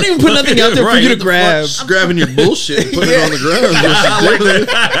right, didn't even put nothing out there for Right, you to what the grab. Just grabbing your bullshit and putting it on the ground.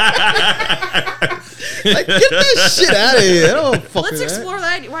 Like, get that shit out of here. I don't fuck Let's with that. explore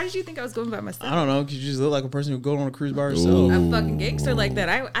that. Why did you think I was going by myself? I don't know, because you just look like a person who go on a cruise by herself. I'm fucking gangster like that.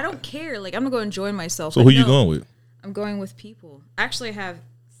 I don't care. Like I'm gonna go enjoy myself. So But who you no, going with? I'm going with people. Actually, I have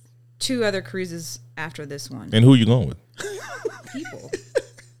 2 other cruises after this one. And who you going with? People.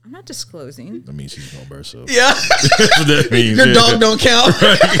 I'm not disclosing. I mean, she's going by herself. Yeah. That's what that means. Your yeah. dog don't count.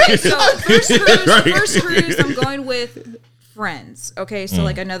 Okay, so Right. first cruise, I'm going with friends. Okay, so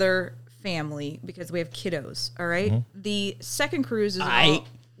like another family because we have kiddos. All right? The second cruise is all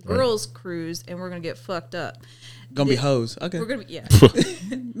girls cruise, and we're gonna get fucked up. Gonna be hoes. Okay. We're gonna be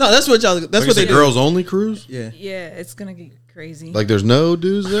No, that's what y'all. That's what they do. Girls only cruise? Yeah. yeah. It's gonna get crazy. Like there's no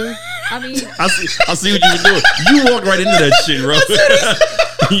dudes there? I mean, I see what you were doing. You walked right into that shit, bro.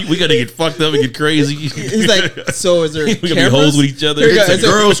 We gotta get fucked up and get crazy. He's like, so is there? we gotta be cameras? hoes with each other. Here you go. It's a Is it-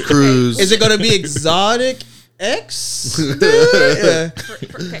 girls cruise. Is it gonna be exotic X? Yeah.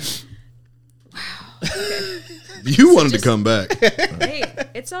 okay. You wanted to come back. Hey,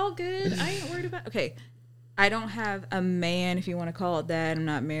 it's all good. I ain't worried about. Okay, I don't have a man, if you want to call it that. I'm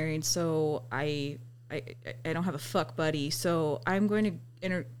not married, so I don't have a fuck buddy. So I'm going to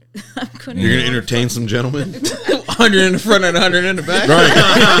I'm going to. You're going to entertain some gentlemen? 100 in the front and 100 in the back.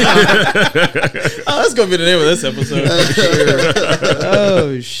 Oh, that's gonna be the name of this episode.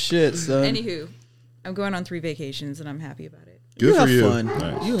 Oh shit, son. Anywho, I'm going on 3 vacations and I'm happy about it. Good you for have you. fun.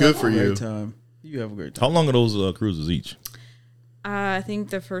 Nice. You Good have for a you. great time. You have a great time. How long are those cruises each? I think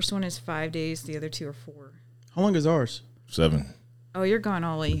the first one is 5 days. The other 2 are 4. How long is ours? 7. Oh, you're gone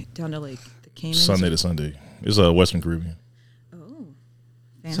all the way down to like the Caymans. Sunday to Sunday. It's Western Caribbean. Oh,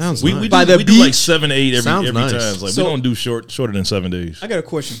 fancy. Sounds We nice. By do, the we do like beach? 7 8 Sounds every nice. time. Like So- we don't do shorter than 7 days. I got a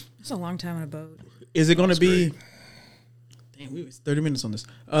question. It's a long time on a boat. Is it gonna be? Damn, we was 30 minutes on this.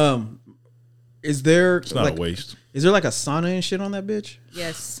 Is there It's not like a waste. is there like a sauna and shit on that bitch?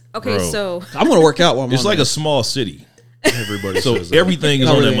 Yes. Okay, Bro. so I'm gonna work out while I'm It's on like there. a small city. Everybody So says that. everything is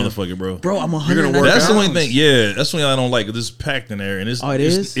Oh, on that yeah. motherfucker, bro. bro. I'm 100. You're gonna work That's the out? only thing. Yeah, that's the only thing I don't like. It's packed in there, and it's Oh, it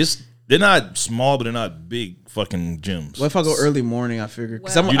is? It's they're not small, but they're not big fucking gyms. What if I go early morning? I figure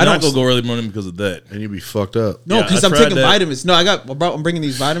because Well- I'm. You're I not don't gonna go early morning because of that. And you'd be fucked up. No, Yeah, because I I'm tried taking that. vitamins. No, I'm bringing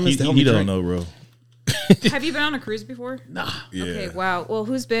these vitamins to help me He don't drink. know, bro. have you been on a cruise before? Nah. Yeah. Okay, wow. Well,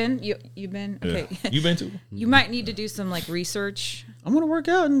 who's been? You've been? Yeah. Okay. You been to? You might need to do some like research. I'm gonna work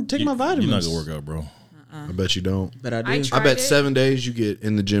out and take my vitamins. You're not gonna work out, bro. I bet you don't. But I do. I I tried bet it. 7 days you get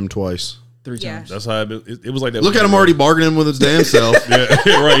in the gym twice. 3 Yeah. times. That's how it was like that. Look at him already bargaining with his damn self.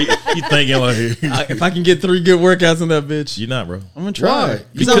 Yeah, right. You thinking like If I can get 3 good workouts in that bitch, you're not, bro. I'm gonna try. Why? it.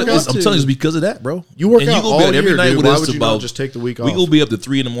 You 'Cause work I out want I'm to. telling you, it's because of that, bro. You work And out go all bed every year, night dude. with Why us would you about- not just take the week off? We gonna be up to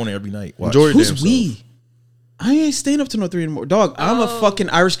 3 in the morning every night. Watch. Enjoy your Who's damn self. we? I ain't staying up to no 3 in the morning. Dog, I'm a fucking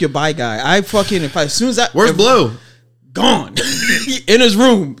Irish goodbye guy. I fucking as soon as I Where's Blue? gone in his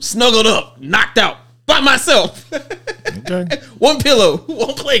room, snuggled up, knocked out by myself. Okay. One pillow,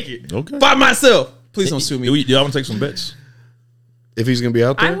 one blanket, Okay. by myself. Please don't sue me. Y'all want to take some bets? if he's gonna be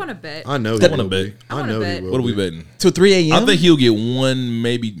out there? I want to bet. I know. I wanna bet. I know he will. What are we be. betting? Till 3 a.m. I think he'll get one,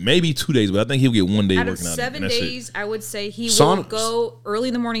 maybe 2 days, but I think he'll get 1 day Out of working out. 7 and that's days, it. I would say he will Son- go early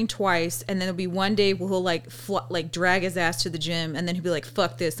in the morning twice, and then there'll be 1 day where he'll like drag his ass to the gym, and then he'll be like,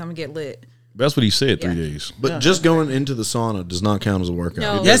 "Fuck this, I'm gonna get lit." That's what he said. 3 Yeah. days. But just going into the sauna does not count as a workout.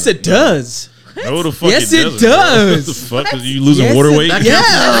 No. yes, it does. No, the fuck Yes, it it doesn't, bro. does. What the fuck? Are you losing Yes, water it- weight? That Yeah.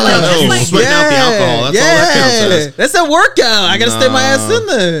 counts. like- Sweating out the alcohol. That's all that counts as. That's a workout. I gotta stay my ass in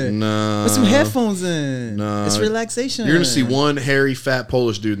there. No. With some headphones in. No. It's relaxation. You're gonna see one hairy, fat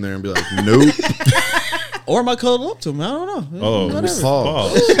Polish dude in there and be like, "Nope." Or am I cuddled up to him? I don't know. Oh, Whatever.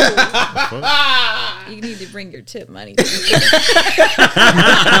 Pause. You need to bring your tip money.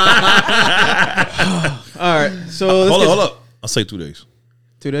 All right. So Hold up. I'll say 2 days.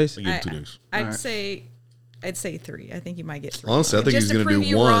 2 days. I'll give it 2 days. I'd say 3. I think you might get 3. Honestly, I think just he's to gonna prove do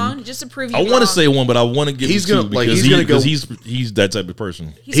you one. wrong. Just to prove you I wrong. want to say 1, but I want to give He's him 2 gonna- like, because he's gonna go- he's that type of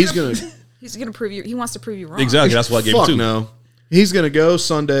person. He's gonna. He's gonna prove you. He wants to prove you wrong. Exactly. That's why I gave him Fuck 2. no. He's gonna go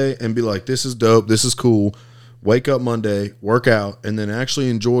Sunday and be like, "This is dope. This is cool." Wake up Monday, work out, and then actually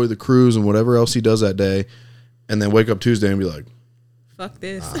enjoy the cruise and whatever else he does that day, and then wake up Tuesday and be like, Fuck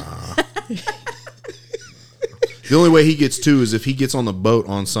this. the only way he gets 2 is if he gets on the boat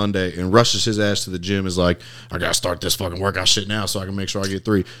on Sunday and rushes his ass to the gym. Is like, I gotta start this fucking workout shit now so I can make sure I get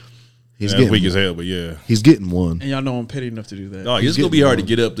 3. He's That's getting weak as hell, but yeah. He's getting 1. And y'all know I'm petty enough to do that. No, it's gonna be hard to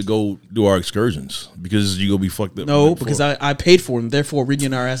get up to go do our excursions because you gonna be fucked up. No, because I paid for them. Therefore, we're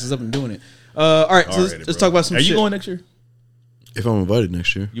getting our asses up and doing it. All right, so let's talk about some Are shit. you going next year? If I'm invited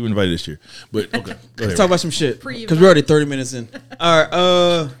next year, You invited this year, but okay. Go Let's ahead. talk about some shit. Pre-event. Because we're already 30 minutes in. All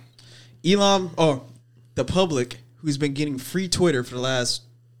right, Elon, or the public, who's been getting free Twitter for the last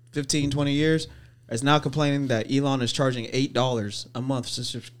 15, 20 years, is now complaining that Elon is charging $8 a month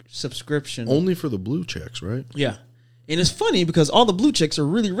subscription. only for the blue checks, right? Yeah. And it's funny because all the blue chicks are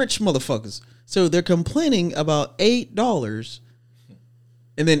really rich motherfuckers. So they're complaining about $8.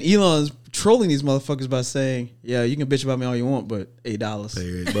 And then Elon's trolling these motherfuckers by saying, yeah, you can bitch about me all you want, but $8.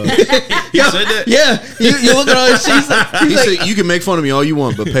 Pay $8. He said that. Yeah. You look at all this shit. He said, "You can make fun of me all you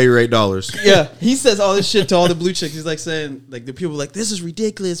want, but pay your $8." Yeah, he says all this shit to all the blue chicks. He's like saying, like, the people are like, this is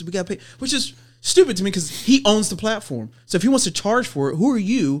ridiculous. We got to pay, which is stupid to me because he owns the platform. So if he wants to charge for it, who are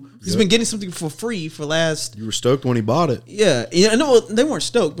you? He's been getting something for free for last. You were stoked when he bought it. Yeah, I know they weren't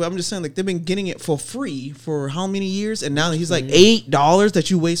stoked, but I'm just saying, like, they've been getting it for free for how many years? And now he's like $8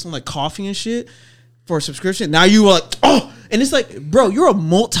 that you waste on like coffee and shit for a subscription. Now you are like, oh, and it's like, bro, you're a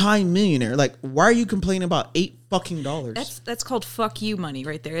multi-millionaire. Like, why are you complaining about $8 That's called fuck you money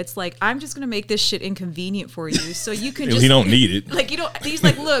right there. It's like, I'm just gonna make this shit inconvenient for you so you can He just don't need it. like, you don't. He's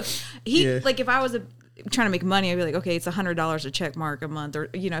like, look, Yeah. like, if I was trying to make money, I'd be like, okay, it's $100 a check mark a month, or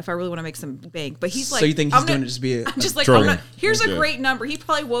if I really want to make some bank. But he's like, So you think he's I'm doing it just to be a I'm just like, trolling. here's Okay. a great number. He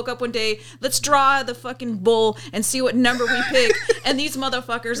probably woke up one day, let's draw the fucking bull and see what number we pick, and these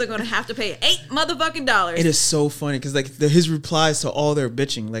motherfuckers are gonna have to pay $8 motherfucking dollars. It is so funny because like his replies to all their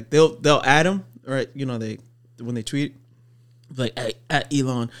bitching, like they'll add him, right? They when they tweet, like at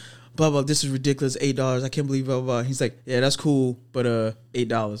Elon, blah blah. This is ridiculous. $8. I can't believe blah blah. He's like, yeah, that's cool, but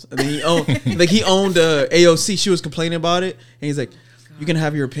 $8. And then he owned he owned AOC. She was complaining about it, and he's like, you can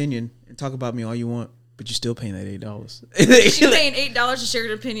have your opinion and talk about me all you want, but you're still paying that $8. She's paying $8 to share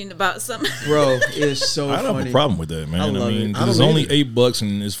her opinion about something. Bro, it is so I don't funny. have a problem with that, man. I I, love mean, it. 'cause it's only $8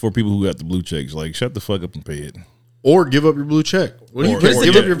 and it's for people who got the blue checks. Like, shut the fuck up and pay it. Or give up your blue check. What do you Or- care? or-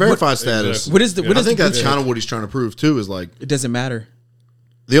 Give yeah. up your verified status. Exactly. What is the? What I is think the that's blue kind check? of what he's trying to prove too. Is like It doesn't matter.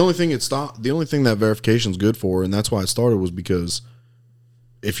 the only thing that verification's good for, and that's why it started, was because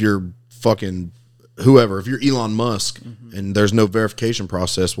if you're fucking whoever, if you're Elon Musk and there's no verification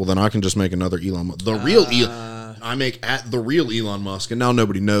process, well then I can just make another Elon Musk. The real I make at the real Elon Musk, and now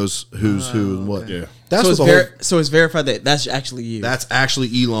nobody knows who's who and what. Yeah. That's So what it's, the whole, so it's verified that that's actually you. that's actually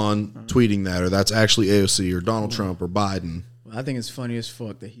Elon tweeting that, or that's actually AOC or Donald Trump or Biden. I think it's funny as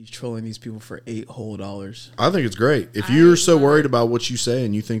fuck that he's trolling these people for $8 whole. I think it's great. If you're so worried about what you say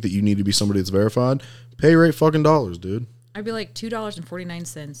and you think that you need to be somebody that's verified, pay your $8 dude. I'd be like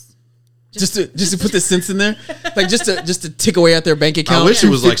 $2.49. Just to put the cents in there, like just to tick away at their bank account. I wish it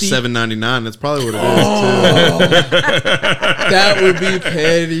was like $2.50. $7.99. That's probably what it is too. That would be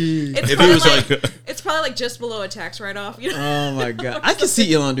petty. It's If probably he was like, it's probably like just below a tax write-off. Oh my god, I can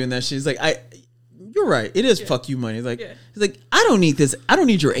see Elon doing that shit. He's like, you're right. It is fuck you money. Like, Yeah. he's like, I don't need this. I don't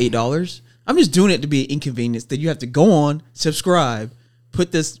need your $8. I'm just doing it to be an inconvenience that you have to go on, subscribe,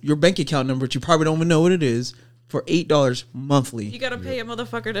 put your bank account number, which you probably don't even know what it is, for $8 monthly. You gotta pay a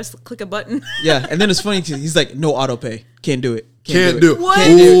motherfucker to click a button. Yeah, and then it's funny too. He's like, no auto pay, can't do it. Can't do it. What?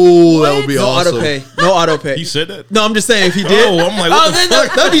 Ooh, that would be No awesome. auto pay. No auto pay. He said that. No, I'm just saying if he did. Oh, I'm like, what the then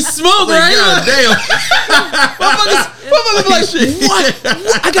fuck? that'd be smoke, right? God damn. Motherfuckers be like,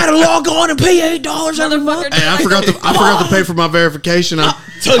 what? I gotta log on and pay $8 every month. Motherfucker, Hey, I forgot to pay for my verification. I'm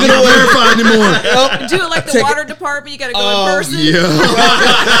Took it not away. verified anymore. do it like the water department. You gotta go in person. Yeah.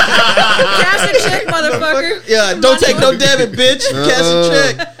 Cash and check, motherfucker. Yeah, don't take no debit, bitch. Cash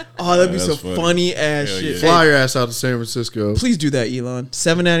and check. Oh, that'd be Yeah, so that's funny. funny ass Hell shit. yeah. Fly your ass out to San Francisco. Please do that, Elon.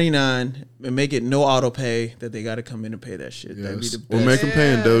 $7.99 and make it no auto pay that they got to come in and pay that shit. That'd be Yes. the best. We'll make him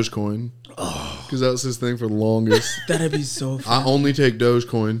pay in Dogecoin. Because that was his thing for the longest. That'd be so fun. I only take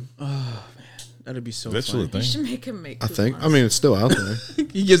Dogecoin. That'd be so That's funny. the You thing. should make him make. I think. coupons. I mean, it's still out there.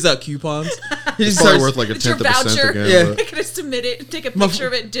 He gives out coupons. He It's just probably starts, worth like a It's your tenth of a cent voucher. again. Yeah. but- You're gonna submit it. Take a picture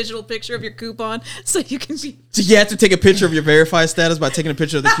of it, digital picture of your coupon, so you can be. so you have to take a picture of your verified status by taking a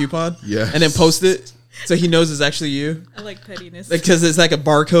picture of the coupon. Yes. And then post it so he knows it's actually you. I like pettiness. Because it's like a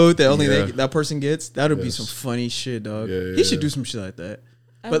barcode that only Yeah. that person gets. That would be Yes. some funny shit, dog. Yeah, yeah, He should yeah. do some shit like that.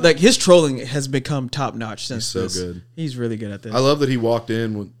 But like his trolling has become top notch since so this. good. He's really good at this. I love that he walked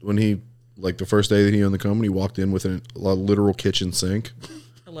in when he, like the first day that he owned the company, walked in with a literal kitchen sink.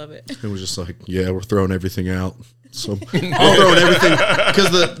 I love it. It was just like, yeah, we're throwing everything out. So I'm throwing everything because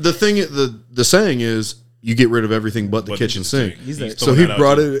the saying is you get rid of everything but the kitchen sink. So he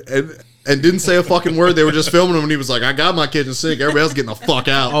brought it and didn't say a fucking word. They were just filming him and he was like, I got my kitchen sink. Everybody else getting the fuck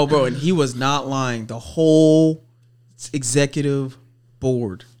out. Oh, bro, and he was not lying. The whole executive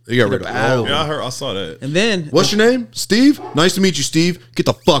board. He got rid of all of Yeah, them. I saw that. And then What's your name? Steve? Nice to meet you, Steve. Get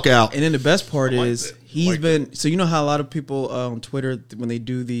the fuck out. And then the best part is that. he's Like been. So you know how a lot of people on Twitter when they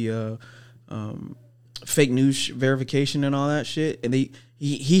do the fake news verification and all that shit, and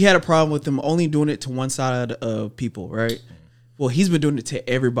he had a problem with them only doing it to one side of people, right? Well, he's been doing it to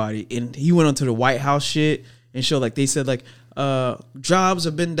everybody, and he went onto the White House shit and showed like they said like jobs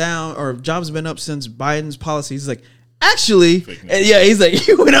have been down or jobs have been up since Biden's policies. He's like. Actually, and yeah, he's like,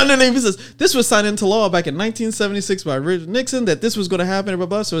 he went underneath. He says, this was signed into law back in 1976 by Richard Nixon that this was going to happen, blah,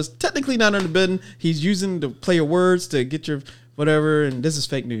 blah. So it's technically not under bid. He's using the play of words to get your whatever, and this is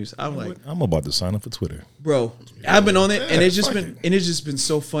fake news. I'm like, I'm about to sign up for Twitter. bro, I've been on it, and it's just fuck been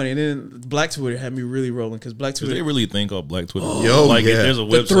so funny. And then Black Twitter had me really rolling because Black Do Twitter, they really think all Black Twitter? Yo, like yeah. there's a the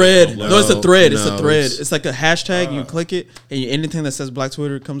website. thread. called Black- No, it's a thread. It's no, a thread. it's- It's like a hashtag. You click it, and anything that says Black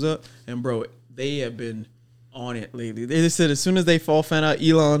Twitter comes up. And bro, they have been on it lately. They just said as soon as they found out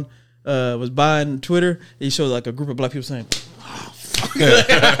Elon was buying Twitter, he showed like a group of black people saying, oh, fuck.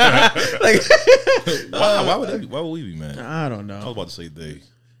 like, Why would we be mad? I don't I was know. about to say they.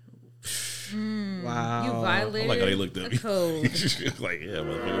 Wow. You violated I like how they looked at a me. code. Like, yeah,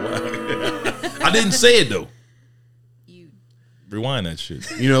 motherfucker, why? I didn't say it though. You Rewind that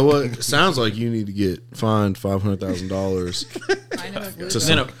shit. You know what? It sounds like you need to get fined $500,000 I know to And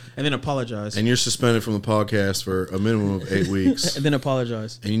some, then, and then apologize. and you're suspended from the podcast for a minimum of 8 weeks. And then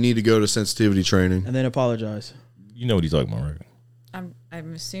apologize. And you need to go to sensitivity training. And then apologize. You know what he's talking about, right?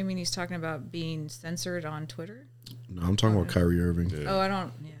 I'm assuming he's talking about being censored on Twitter. No, I'm talking about Kyrie Irving. Oh, I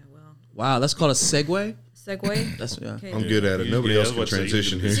don't. Yeah, well, Wow, that's called a segue. segue. That's yeah. Okay. I'm good at it. Nobody Yeah, else I can was about to say,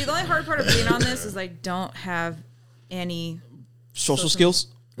 transition here. See, the only hard part of being on this is I don't have any. Social skills.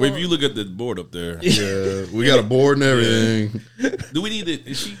 Well, if you look at the board up there, Yeah, we got a board and everything. do we need it?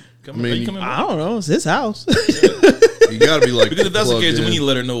 Is she coming? I mean, are you coming I back? don't know. It's his house. You got to be like Because if that's the plugged case, then we in. need to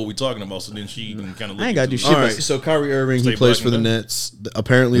let her know what we're talking about, so then she can kind of. I ain't gotta do shit. All right, so Kyrie Irving, he Stay plays black for the and down. Nets.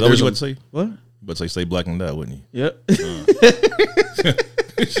 Apparently, Is that what there's you a, about to say? What? But say black and that, wouldn't Yep. he?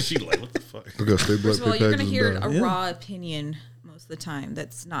 She like, what the fuck? I'll go stay black. First of all, pay you're taxes gonna hear and a die. Yeah. raw opinion most of the time.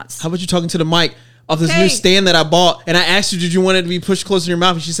 That's not. How about you talking to the mic of this Okay. new stand that I bought? And I asked you, did you want it to be pushed closer to your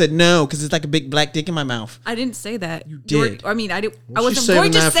mouth? And she said no, because it's like a big black dick in my mouth. I didn't say that. You did. I mean, I did. I She's wasn't saving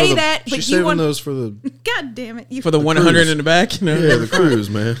going to that for say the- that, but she's you saving want. those for the God damn it! You For the 100 cruise. in the back, you know. yeah the cruise,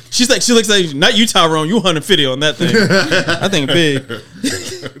 man. She looks like not you, Tyrone. You 150 on that thing. That thing big.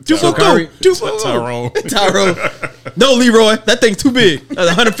 2 Kyrie- 2 Tyrone. Tyrone. No, Leroy. That thing's too big.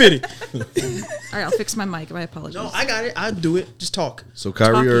 150. All right, I'll fix my mic. I apologize. No, I got it. I do it. Just talk. So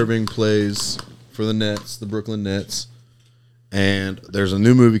Kyrie Talking. Irving plays for the Nets, the Brooklyn Nets, and there's a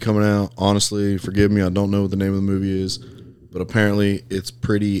new movie coming out. Honestly, forgive me, I don't know what the name of the movie is, but apparently it's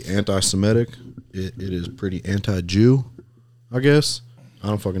pretty anti-Semitic. It is pretty anti-Jew, I guess. I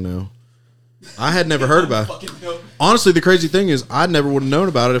don't fucking know. I had never heard about it. Honestly, the crazy thing is, I never would have known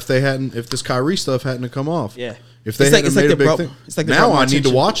about it if this Kyrie stuff hadn't have come off. Yeah. If they It's like- hadn't it's like made they a big brought- thing. it's like they Now brought more I need to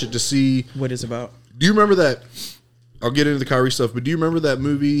attention. watch it to see. What it's about. Do you remember that? I'll get into the Kyrie stuff, but do you remember that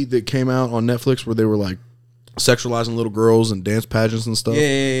movie that came out on Netflix where they were like sexualizing little girls and dance pageants and stuff?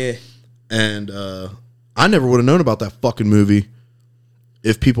 Yeah. And I never would have known about that fucking movie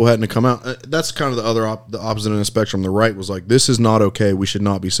if people hadn't come out. That's kind of the other the opposite end of the spectrum. The right was like, this is not okay. We should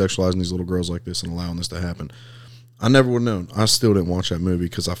not be sexualizing these little girls like this and allowing this to happen. I never would have known. I still didn't watch that movie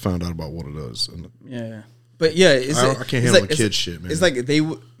because I found out about what it is. And Yeah. But yeah, I can't handle the kid shit, man. It's like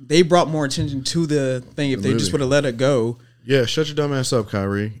they brought more attention to the thing if they just would have let it go. Yeah, shut your dumb ass up,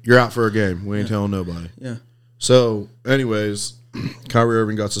 Kyrie. You're out for a game. We ain't telling nobody. Yeah. So, anyways, Kyrie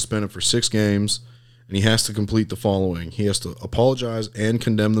Irving got suspended for 6 games, and he has to complete the following. He has to apologize and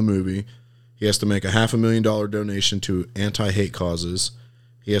condemn the movie. He has to make a $500,000 donation to anti-hate causes.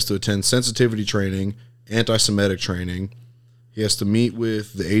 He has to attend sensitivity training, anti-Semitic training. He has to meet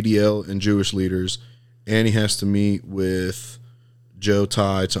with the ADL and Jewish leaders, and he has to meet with Joe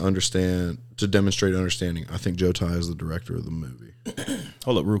Tsai to demonstrate understanding. I think Joe Tsai is the director of the movie.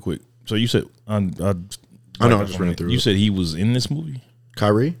 Hold up, real quick. So you said I know. I just ran through. You said he was in this movie.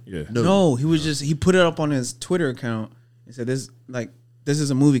 Kyrie? Yeah. No, he put it up on his Twitter account and said this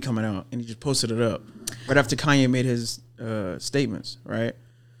is a movie coming out, and he just posted it up right after Kanye made his statements, right?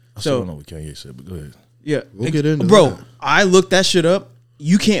 I still don't know what Kanye said, but go ahead. Yeah, We'll get into bro. that. I looked that shit up.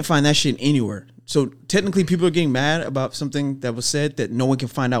 You can't find that shit anywhere. So technically, people are getting mad about something that was said that no one can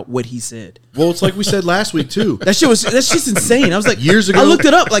find out what he said. Well, it's like we said last week, too. That's just insane. I was like, Years ago- I looked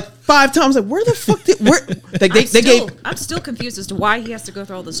it up like 5 times. Like, where the fuck I'm still confused as to why he has to go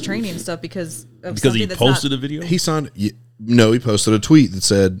through all this training and stuff because Because something he that's posted not, a video. He posted a tweet that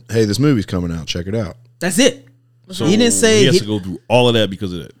said, hey, this movie's coming out. Check it out. That's it. So he didn't say he has to go through all of that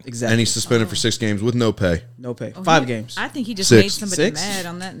because of that. exactly. And he's suspended for 6 games with no pay. no pay. Oh, 5 he- games. I think he just 6. made somebody 6? mad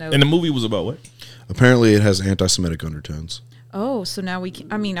on that note. And the movie was about what? Apparently, it has anti-Semitic undertones. Oh, so now we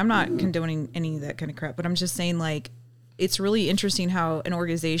can, I mean, I'm not condoning any of that kind of crap, but I'm just saying, like, it's really interesting how an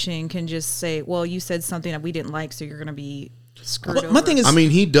organization can just say, well, you said something that we didn't like, so you're going to be screwed over. My thing is, I mean,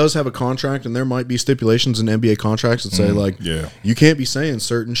 he does have a contract, and there might be stipulations in NBA contracts that say, yeah. you can't be saying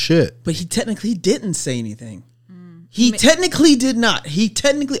certain shit. but he technically didn't say anything. He technically did not.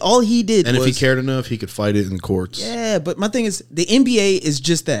 All he did And was, if he cared enough, he could fight it in courts. yeah, but my thing is, the NBA is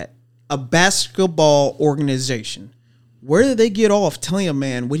just that, a basketball organization. Where did they get off telling a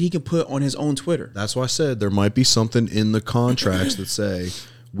man what he can put on his own Twitter? That's why I said there might be something in the contracts that say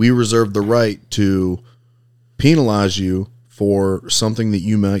we reserve the right to penalize you for something that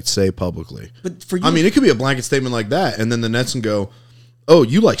you might say publicly. But for you, I mean, it could be a blanket statement like that, and then the Nets can go, oh,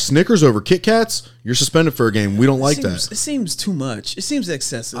 you like Snickers over Kit Kats? You're suspended for a game. We don't like it that. seems too much. It seems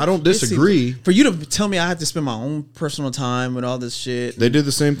excessive. I don't It seems- disagree. for you to tell me I have to spend my own personal time with all this shit. They did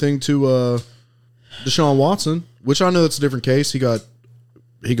the same thing to Deshaun Watson, which I know that's a different case. He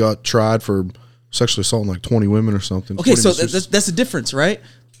got tried for sexually assaulting like 20 women or something. Okay, 20 so masseuse- that's the difference, right?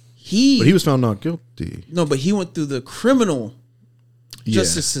 but he was found not guilty. No, but he went through the criminal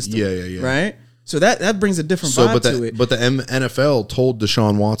justice system. Yeah. Right? So that brings a different vibe to it. But the NFL told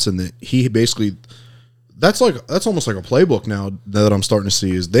Deshaun Watson that he basically that's almost like a playbook now that I'm starting to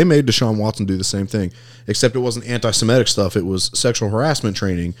see is they made Deshaun Watson do the same thing, except it wasn't anti-Semitic stuff. It was sexual harassment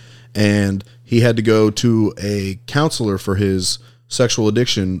training, and he had to go to a counselor for his sexual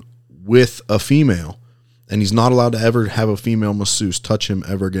addiction with a female, and he's not allowed to ever have a female masseuse touch him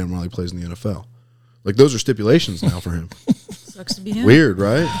ever again while he plays in the NFL. Like, those are stipulations now for him. Sucks to be him. Weird,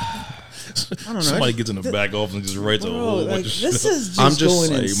 right? I don't know. Somebody gets in the back office and just writes a whole Bro, bunch like, of shit. this is just I'm just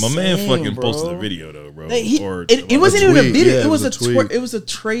going like, insane, My man fucking bro. posted a video though, bro. Like, Or- it wasn't even a tweet, video. yeah, it was a tweet. it was a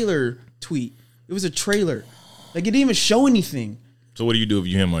trailer tweet. It was a trailer. Like, it didn't even show anything. So what do you do if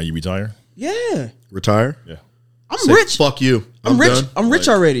you him? Like, you retire? Yeah, Retire? Yeah. I'm Say, rich. Fuck you. I'm rich. done. I'm rich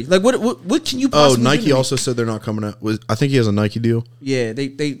already. Like, what can you Oh, possibly do Nike to me? also said they're not coming out. I think he has a Nike deal. Yeah, they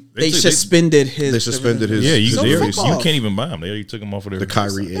They suspended his. They suspended his- Yeah, you, So they fuck already, you off. can't even buy them. They already took them off of their The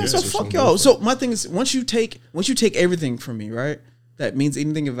Kyrie Yeah, A's so or fuck something. y'all. So my thing is, once you take everything from me, right? That means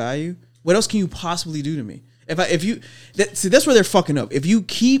anything of value. What else can you possibly do to me? See, that's where they're fucking up. If you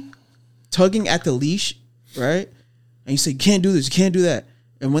keep tugging at the leash, right, and you say you can't do this, you can't do that,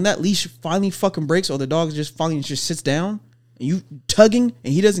 and when that leash finally fucking breaks, or the dog just finally just sits down, and you tugging,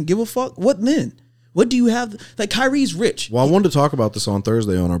 and he doesn't give a fuck, what then? What do you have? Like, Kyrie's rich. Well, I wanted to talk about this on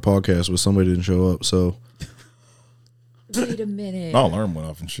Thursday on our podcast, but somebody didn't show up. So Wait a minute. My alarm went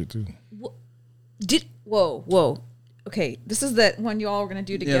off and shit too. Whoa. Okay, this is that one you all were gonna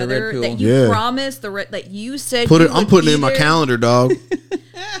do Yeah, the red together pill. that you Yeah. promised that you said. I'm would putting be it in my there. calendar, dog.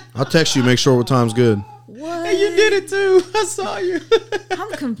 I'll text you, make sure what time's good. What? Hey, you did it too. I saw you.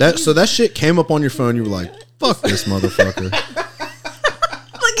 I'm confused. That shit came up on your phone. You were like, "Fuck this motherfucker."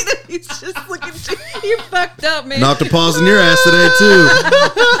 Look at him. He's just looking. You fucked up, man. Knocked a pause in your ass today too,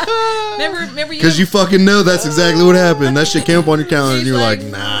 Remember because you fucking know that's exactly what happened. That shit came up on your calendar, and you were like,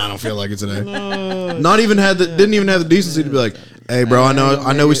 "Nah, I don't feel like it today." Didn't even have the decency to be like, "Hey, bro, I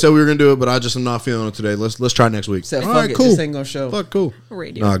know we said we were gonna do it, but I just am not feeling it today. Let's try next week." Said, All fuck right, it, cool. this ain't gonna show. Fuck, cool.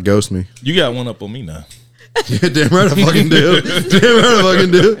 Radio. Nah, ghost me. You got one up on me now. Yeah, damn right I fucking do. Damn right I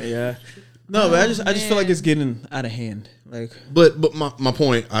fucking do. Yeah. No, but I just feel like it's getting out of hand. Like, But my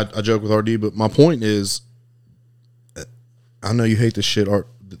point, I joke with RD, but my point is, I know you hate this shit,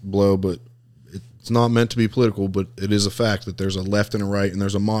 Blow, but it's not meant to be political, but it is a fact that there's a left and a right, and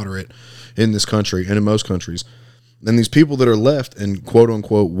there's a moderate in this country and in most countries. And these people that are left and quote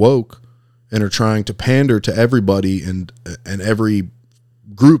unquote woke and are trying to pander to everybody and every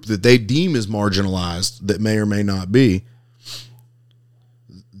group that they deem as marginalized that may or may not be,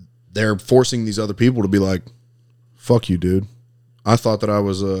 they're forcing these other people to be like, fuck you, dude. I thought that I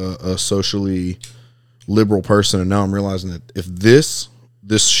was a socially liberal person, and now I'm realizing that if this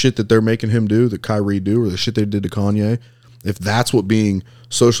shit that they're making him do, that Kyrie do, or the shit they did to Kanye, if that's what being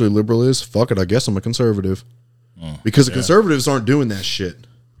socially liberal is, fuck it, I guess I'm a conservative. Because the conservatives aren't doing that shit.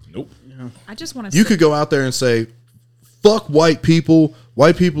 Nope. I just want to. You could go out there and say, fuck white people.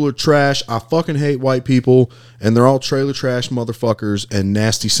 White people are trash. I fucking hate white people. And they're all trailer trash motherfuckers and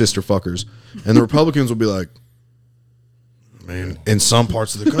nasty sister fuckers. And the Republicans will be like, man, in some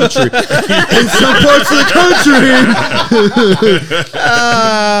parts of the country,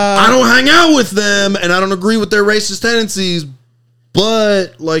 I don't hang out with them and I don't agree with their racist tendencies.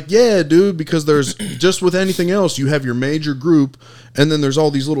 But, like, yeah, dude, because there's, just with anything else, you have your major group and then there's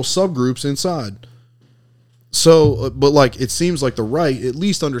all these little subgroups inside. So, but like, it seems like the right at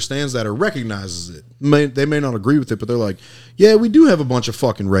least understands that or recognizes it. They may not agree with it, but they're like, yeah, we do have a bunch of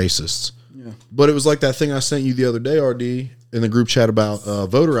fucking racists. Yeah. But it was like that thing I sent you the other day, RD, in the group chat about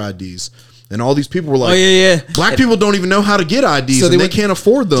voter IDs. And all these people were like, black people don't even know how to get IDs, so and they can't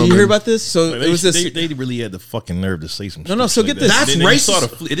afford them. Did you hear about this? So Like, it was this. They really had the fucking nerve to say some shit. No, so like get this. That's Then you saw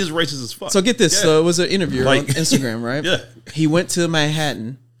racist. it is racist as fuck. So get this. Yeah. So it was an interview Like- on Instagram, right? Yeah. He went to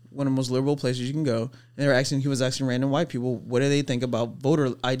Manhattan, one of the most liberal places you can go, and he was asking random white people, what do they think about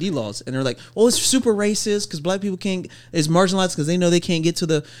voter ID laws? And they're like, well, it's super racist because black people it's marginalized because they know they can't get to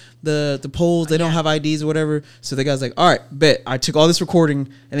the polls. They don't have IDs or whatever. So the guy's like, all right, bet. I took all this recording,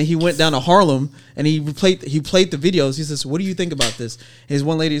 and then he went down to Harlem and he played the videos. He says, what do you think about this? And his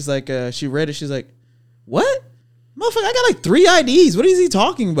one lady's like, she read it. She's like, what? Motherfucker, I got like 3 IDs. What is he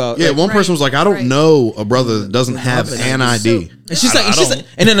talking about? Yeah, Like, one person was like, I don't know a brother that doesn't have an ID. and she's like,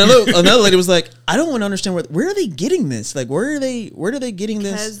 and then another lady was like, I don't want to understand where are they getting this? Like, where are they getting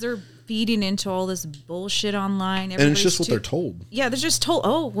this? Because they're feeding into all this bullshit online. And it's just what they're told. Yeah, they're just told.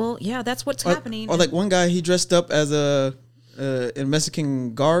 Oh, well, yeah, that's what's happening. Or like one guy, he dressed up as in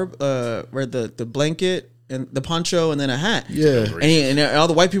Mexican garb, where the blanket and the poncho and then a hat. Yeah. And all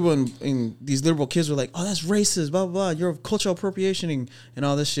the white people and these liberal kids were like, oh, that's racist, blah, blah, blah. You're cultural appropriation and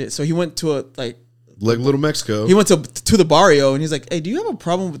all this shit. So he went to Like Little Mexico. He went to the barrio and he's like, hey, do you have a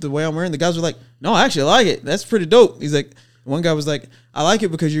problem with the way I'm wearing? The guys were like, no, I actually like it. That's pretty dope. He's like, one guy was like, I like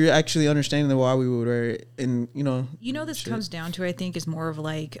it because you're actually understanding why we would wear it. And, this comes down to, I think, is more of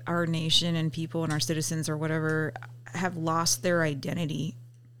like our nation and people and our citizens or whatever have lost their identity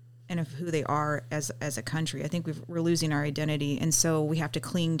and of who they are as a country. I think we're losing our identity. And so we have to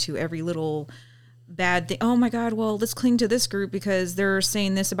cling to every little bad thing. Oh my God, well, let's cling to this group because they're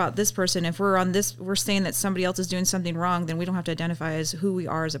saying this about this person. If we're saying that somebody else is doing something wrong, then we don't have to identify as who we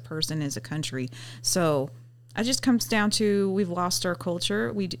are as a person, as a country. So it just comes down to we've lost our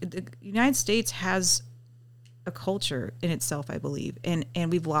culture. The United States has a culture in itself, I believe, and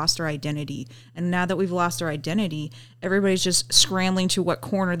we've lost our identity. And now that we've lost our identity, everybody's just scrambling to what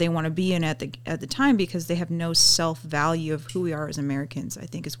corner they want to be in at the time because they have no self-value of who we are as Americans, I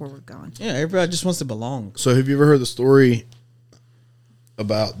think is where we're going. yeah, everybody just wants to belong. So have you ever heard the story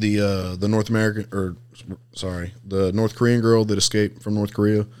about the North Korean girl that escaped from North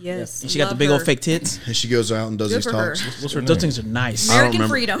Korea? Yes. And she got the big old fake tits. And she goes out and does Good these for her. talks. What's her name? Those things are nice. American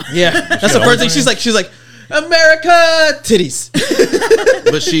freedom. Yeah, that's the first thing. She's like, America titties.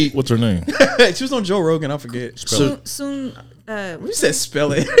 But she What's her name? She was on Joe Rogan. I forget. Soon. You said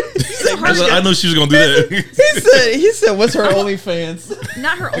spell it. I know she was gonna do that. he said, what's her OnlyFans?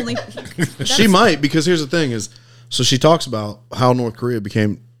 Not her only. she might, because here's the thing is, so she talks about how North Korea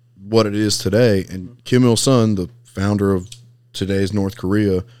became what it is today, and Kim Il-sung, the founder of today's North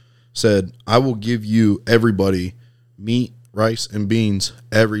Korea, said, I will give you everybody meat, rice, and beans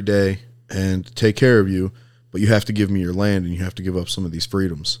every day and take care of you, but you have to give me your land and you have to give up some of these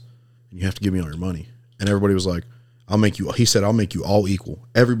freedoms and you have to give me all your money. And everybody was like, I'll make you all equal.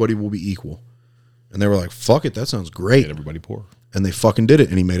 Everybody will be equal. And they were like, fuck it, that sounds great. Made everybody poor. And they fucking did it.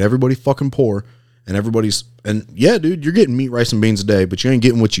 And he made everybody fucking poor. And yeah, dude, you're getting meat, rice, and beans a day, but you ain't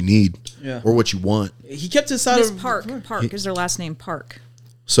getting what you need or what you want. He kept his side Miss of Park is their last name. Park.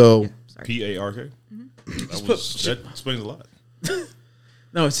 So P-A-R-K? That explains a lot.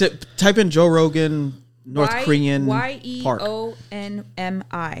 no. Type in Joe Rogan North Korean Park.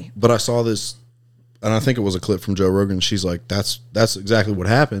 Yeonmi. but I saw this, and I think it was a clip from Joe Rogan. She's like, that's exactly what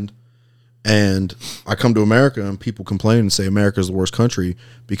happened. And I come to America, and people complain and say America is the worst country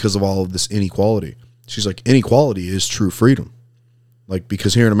because of all of this inequality. She's like, inequality is true freedom. Like,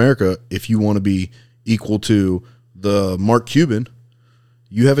 because here in America, if you want to be equal to the Mark Cuban,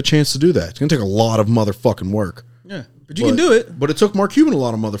 you have a chance to do that. It's going to take a lot of motherfucking work. Yeah, but you can do it. But it took Mark Cuban a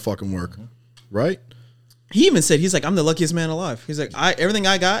lot of motherfucking work, right? He even said, he's like, I'm the luckiest man alive. He's like, everything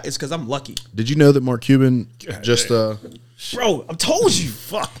I got is because I'm lucky. Did you know that Mark Cuban Bro, I told you.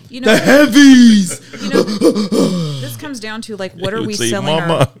 Fuck. You know, the heavies? this comes down to like, what are we Say, selling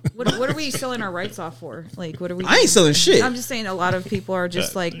Mama. what are we selling our rights off for? Like, what are we? I ain't selling shit. I'm just saying, a lot of people are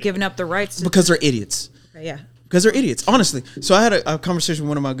just like giving up the rights to, Because they're idiots. yeah. Because they're idiots, honestly. So I had a conversation with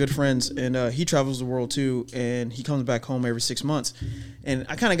one of my good friends, and he travels the world too, and he comes back home every 6 months. And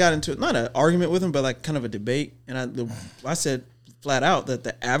I kind of got into not an argument with him, but like kind of a debate. And I said flat out that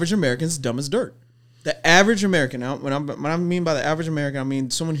the average American is dumb as dirt. The average American. Now, when I mean by the average American, I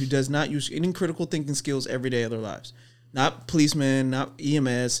mean someone who does not use any critical thinking skills every day of their lives. Not policemen, not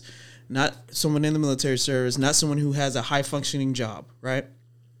EMS, not someone in the military service, not someone who has a high functioning job, right?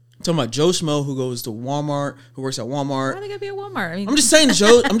 I'm talking about Joe Schmo who goes to Walmart, who works at Walmart. Why are they gonna be at Walmart? I mean, I'm just saying,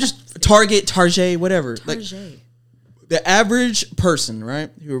 Joe. I'm just Target, whatever. Like Target. the average person,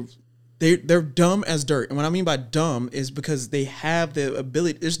 right? They're dumb as dirt, and what I mean by dumb is because they have the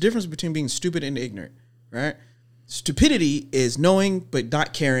ability. There's a difference between being stupid and ignorant, right? Stupidity is knowing but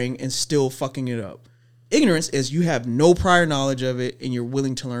not caring and still fucking it up. Ignorance is you have no prior knowledge of it and you're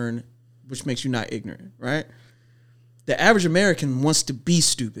willing to learn, which makes you not ignorant, right? The average American wants to be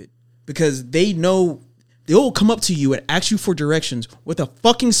stupid because they know they'll come up to you and ask you for directions with a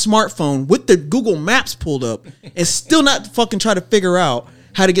fucking smartphone with the Google Maps pulled up and still not fucking try to figure out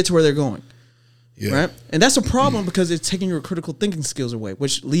how to get to where they're going. Yeah. Right? And that's a problem because it's taking your critical thinking skills away,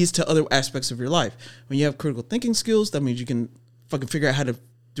 which leads to other aspects of your life. When you have critical thinking skills, that means you can fucking figure out how to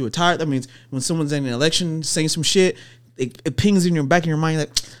do a tire. That means when someone's in an election saying some shit, it pings in your back of your mind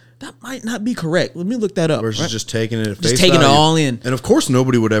like, that might not be correct. Let me look that up. Versus right? just taking it at face just taking value. it all in. And of course,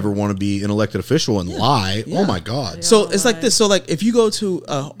 nobody would ever want to be an elected official and lie. Yeah. Oh my god! So it's like this. So like if you go to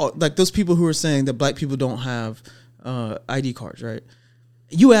like those people who are saying that black people don't have ID cards, right?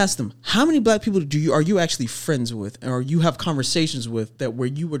 You ask them, how many black people are you actually friends with, or you have conversations with that where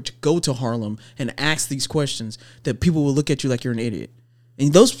you were to go to Harlem and ask these questions that people will look at you like you're an idiot.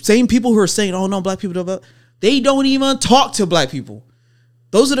 And those same people who are saying, oh no, black people don't, they don't even talk to black people.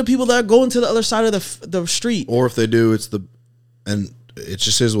 Those are the people that are going to the other side of the street. Or if they do, and it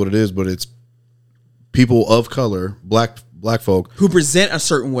just is what it is. But it's people of color, black folk who present a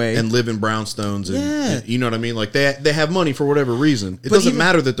certain way and live in brownstones, and you know what I mean. Like they have money for whatever reason. It doesn't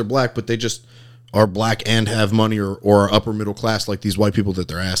matter that they're black, but they just are black and have money or are upper middle class, like these white people that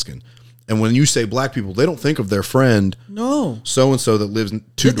they're asking. And when you say black people, they don't think of their friend, so and so that lives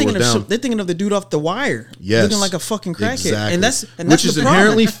two doors down. They're thinking of the dude off The Wire, looking like a fucking crackhead, exactly. and that's which is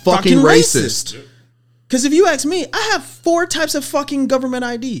inherently fucking racist. Because if you ask me, I have 4 types of fucking government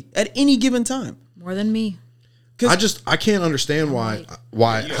ID at any given time. More than me. I can't understand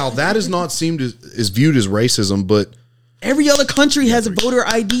how that is not is viewed as racism, but every other country has a voter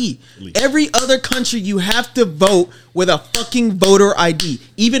ID. Every other country, you have to vote with a fucking voter ID.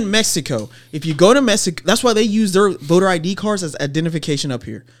 Even Mexico. If you go to Mexico, that's why they use their voter ID cards as identification up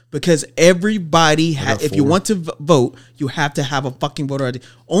here. Because everybody, if you want to vote, you have to have a fucking voter ID.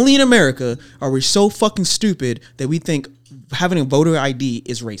 Only in America are we so fucking stupid that we think having a voter ID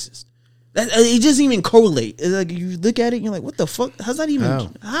is racist. It doesn't even correlate. It's like you look at it and you're like, what the fuck? How's that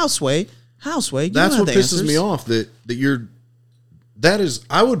even? How, Sway? How, Sway? That's what pisses me off.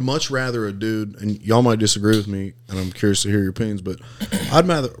 I would much rather a dude, and y'all might disagree with me, and I'm curious to hear your opinions, but I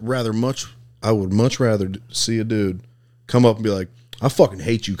would much rather see a dude come up and be like, I fucking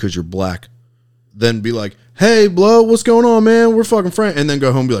hate you because you're black, than be like, hey, blow, what's going on, man? We're fucking friends. And then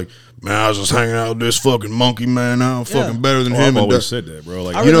go home and be like, man, I was just hanging out with this fucking monkey, man. I'm fucking better than him. I've always said that, bro.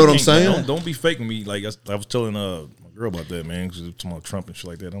 Like, you know what I'm saying? Don't be faking me. Like I was telling my girl about that, man, because talking about Trump and shit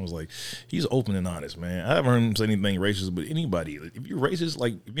like that. And I was like, he's open and honest, man. I haven't heard him say anything racist, but anybody, if you're racist,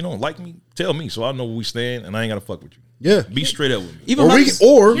 like if you don't like me, tell me so I know where we stand, and I ain't gotta fuck with you. Yeah, be straight up with me. Even we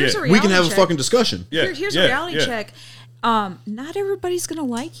can have check. a fucking discussion. Yeah, Here's a reality check. Not everybody's gonna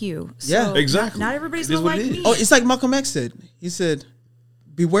like you. So Yeah, exactly. Not everybody's It is gonna what like it me. is. Oh, it's like Malcolm X said. He said,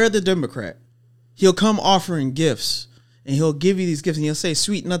 "Beware the Democrat. He'll come offering gifts, and he'll give you these gifts, and he'll say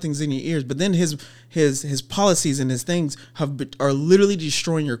sweet nothings in your ears. But then his policies and his things are literally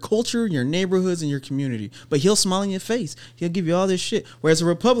destroying your culture, your neighborhoods, and your community. But he'll smile in your face. He'll give you all this shit. Whereas a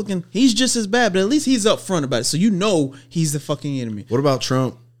Republican, he's just as bad, but at least he's upfront about it, so you know he's the fucking enemy. What about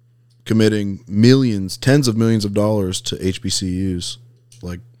Trump committing millions, tens of millions of dollars to HBCUs,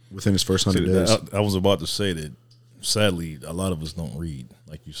 like within his first 100 days? I was about to say that. Sadly, a lot of us don't read,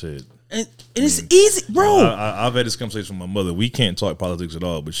 like you said. And it's easy, bro. I've had this conversation with my mother. We can't talk politics at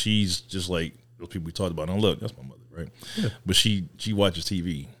all, but she's just like those people we talked about. And look, that's my mother, right? Yeah. But she watches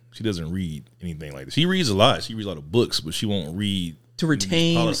TV. She doesn't read anything like this. She reads a lot. She reads a lot of books, but she won't read To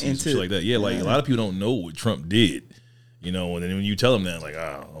retain policies and and shit to- like that. Yeah, like a lot of people don't know what Trump did. You know, and then when you tell them that, like,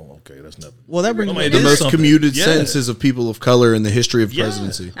 oh, okay, that's nothing. Well, that brings Somebody me The did most something. commuted Yeah. sentences of people of color in the history of Yeah.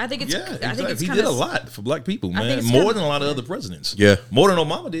 presidency. I think it's. Yeah, I think exactly. it's He kind did a of. lot for black people, I think man. it's More kinda- than a lot of other presidents. Yeah. More than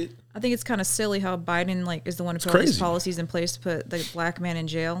Obama did. I think it's kind of silly how Biden is the one who put all these crazy. policies in place to put the black man in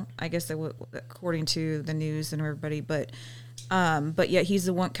jail. I guess according to the news and everybody, but yet he's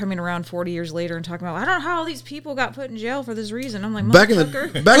the one coming around 40 years later and talking about I don't know how all these people got put in jail for this reason. I'm like, Back in the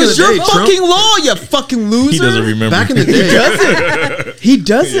motherfucker. back in the It's your day, fucking Trump. law, you fucking loser. He doesn't remember. Back in the day, He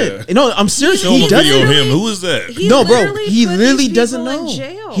doesn't. No, I'm serious. Show He him a video of doesn't. him. Who is that? He No, bro. literally He put literally these doesn't people in know.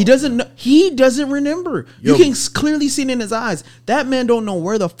 jail. He doesn't know. He doesn't remember. Yo. You can clearly see it in his eyes. That man don't know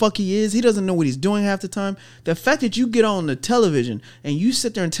where the fuck he is. He doesn't know what he's doing half the time. The fact that you get on the television and you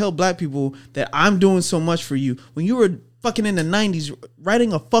sit there and tell black people that I'm doing so much for you when you were fucking in the 90s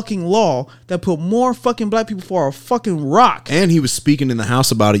writing a fucking law that put more fucking black people for a fucking rock and he was speaking in the House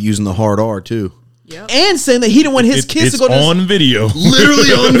about it using the hard R too. Yep. and saying that he didn't want his kids It's to go to on video. Literally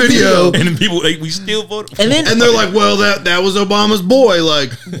on video. And then people, we still vote. and then And they're like, "Well, that was Obama's boy." Like,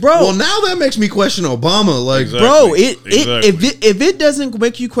 Bro. Well, now that makes me question Obama. Like, Exactly. bro, Exactly. if it doesn't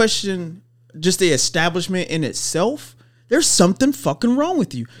make you question just the establishment in itself, there's something fucking wrong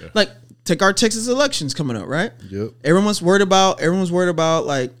with you. Like, take our Texas elections coming up, right? Yep. Everyone's worried about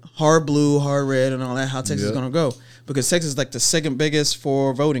like hard blue, hard red, and all that. How Texas is Yep. gonna go because Texas is like the second biggest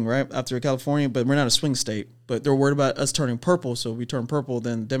for voting, right after California. But we're not a swing state. But they're worried about us turning purple. So if we turn purple,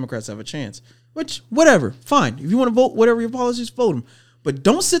 then Democrats have a chance. Which, whatever, fine. If you want to vote, whatever your policies, vote them. But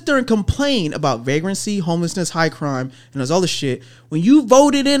don't sit there and complain about vagrancy, homelessness, high crime, and there's all this shit when you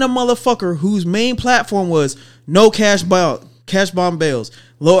voted in a motherfucker whose main platform was no cash bomb bails.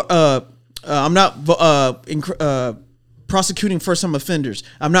 I'm not prosecuting first-time offenders.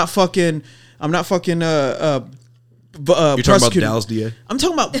 I'm not fucking. you're talking about prosecuting. Dallas DA. I'm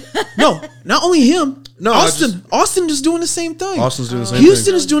talking about no, not only him. No, Austin is doing the same thing. Austin's doing the same Houston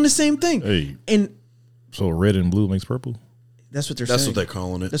thing. is doing the same thing. Hey. And So red and blue makes purple. that's what they're That's saying. what they're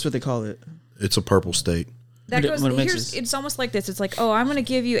calling it. That's what they call it. It's a purple state. That goes. When it makes Here's, sense. it's almost like this. It's like, oh, I'm going to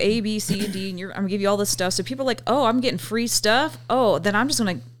give you A, B, C, and D, and I'm going to give you all this stuff. So people are like, oh, I'm getting free stuff. Oh, then I'm just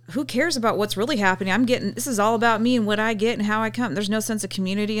going to. Who cares about what's really happening? I'm getting. This is all about me and what I get and how I come. There's no sense of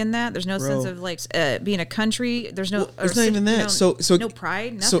community in that. There's no sense of like being a country. There's no. It's not even that. So no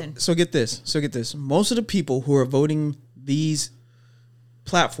pride. Nothing. So get this. So get this. Most of the people who are voting these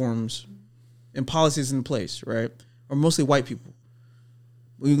platforms and policies in place, right, are mostly white people.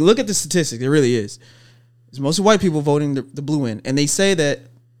 When you look at the statistics, it really is. It's mostly white people voting the blue end, and they say that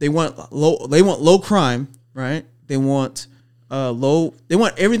they want low crime, right? They want they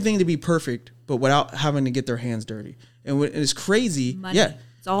want everything to be perfect, but without having to get their hands dirty. And when it's crazy, Money. yeah,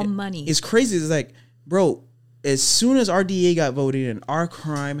 It's all money. It's crazy. It's like, bro, as soon as our DA got voted in, our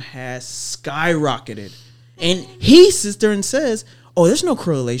crime has skyrocketed. And he sits there and says, oh, there's no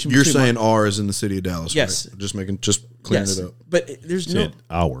correlation. You're between saying R is in the city of Dallas, Yes. right? Just clearing yes, it up. but there's no. Said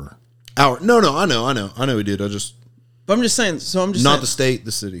our. No, I know he did. I just But I'm just saying. So I'm just not saying, the state,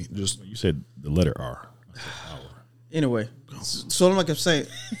 the city. Just You said the letter R. anyway. So like I'm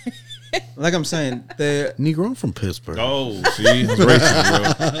saying, the Negro, I'm from Pittsburgh. Oh, see, it's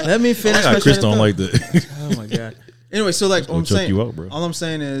racist, bro. let me finish. my Chris train of don't thought. like that. Oh my god. Anyway, so like what I'm choke saying, you out, bro. all I'm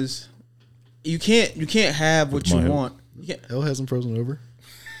saying is, you can't have what With you my help. want. You can't, Hell hasn't frozen over.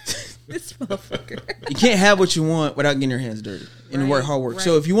 This motherfucker. you can't have what you want without getting your hands dirty and work Right, hard work. right,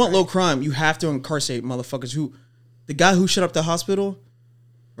 So if you want low crime, you have to incarcerate motherfuckers who, the guy who shut up the hospital,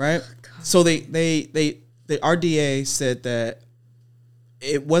 right? So the RDA said that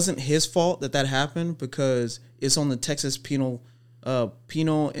it wasn't his fault that happened because it's on the Texas penal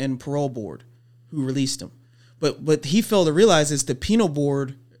and parole board who released him. But what he failed to realize is the penal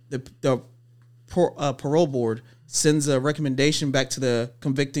board, the parole board sends a recommendation back to the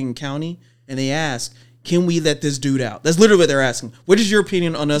convicting county, and they ask, can we let this dude out? That's literally what they're asking. What is your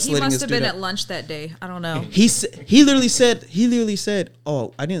opinion on us He letting must this have dude been out? at lunch that day. I don't know. He literally said,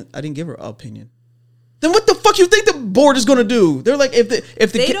 "Oh, I didn't give her an opinion." Then what the fuck you think the board is gonna do? They're like, if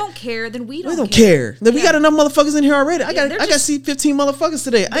They don't care, then we we don't don't care. Then we Yeah. got enough motherfuckers in here already. I they're got just- see 15 motherfuckers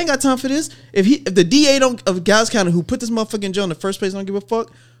today. I ain't got time for this. If the DA of Dallas County who put this motherfucker in jail in the first place don't give a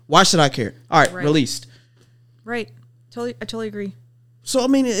fuck, why should I care? All right, Right. released. Right. I totally agree. So I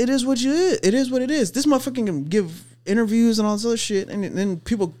mean, it is what it is what it is. This motherfucker can give interviews and all this other shit, and then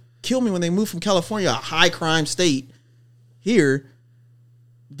people kill me when they move from California, a high crime state, here,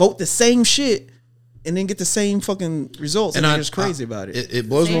 vote the same shit, and then get the same fucking results. And they're just crazy about it. It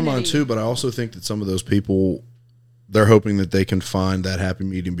blows my mind Sanity. too, but I also think that some of those people, they're hoping that they can find that happy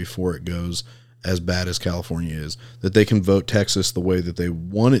medium before it goes as bad as California is. That they can vote Texas the way that they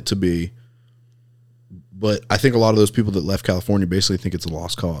want it to be. But I think a lot of those people that left California basically think it's a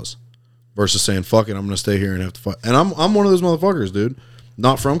lost cause, versus saying, "Fuck it, I'm going to stay here and have to fight." And I'm one of those motherfuckers, dude.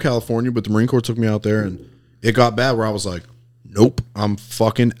 Not from California, but the Marine Corps took me out there, and it got bad where I was like, "Nope, I'm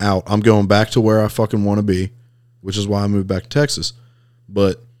fucking out. I'm going back to where I fucking want to be," which is why I moved back to Texas.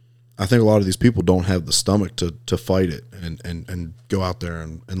 But I think a lot of these people don't have the stomach to fight it and go out there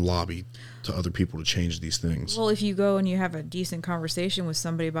and lobby to other people to change these things. Well, if you go and you have a decent conversation with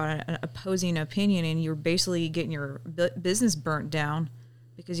somebody about an opposing opinion and you're basically getting your business burnt down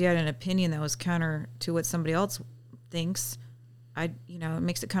because you had an opinion that was counter to what somebody else thinks, it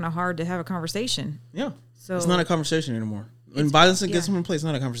makes it kind of hard to have a conversation. Yeah. So It's not a conversation anymore. When violence gets yeah. someone in place, it's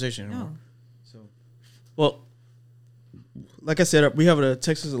not a conversation anymore. No. So, well, like I said, we have the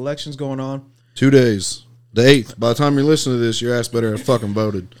Texas elections going on. 2 days. The 8th. By the time you listen to this, your ass better have fucking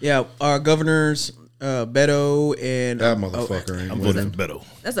voted. Yeah, our governors, Beto and That motherfucker ain't I'm winning. voting Beto.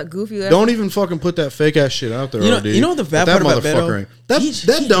 That's a goofy. Don't even fucking put that fake ass shit out there, RD. You know the bad That part about motherfucker Beto? ain't.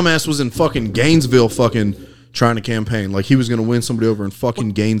 That dumbass was in fucking Gainesville fucking trying to campaign. Like he was going to win somebody over in fucking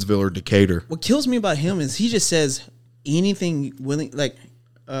Gainesville or Decatur. What kills me about him is he just says anything willing, like,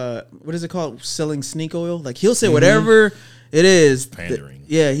 what is it called? Selling snake oil. Like he'll say whatever it is. Pandering.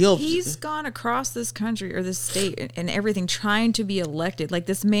 He's gone across this country or this state and everything trying to be elected. Like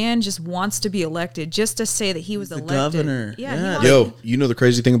this man just wants to be elected just to say that he was elected. governor. Yeah. Yeah. he wants- Yo, you know the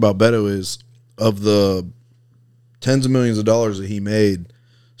crazy thing about Beto is of the tens of millions of dollars that he made,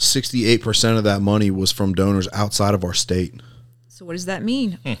 68% of that money was from donors outside of our state. So what does that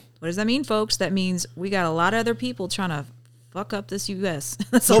mean? What does that mean, folks? That means we got a lot of other people trying to fuck up this U.S.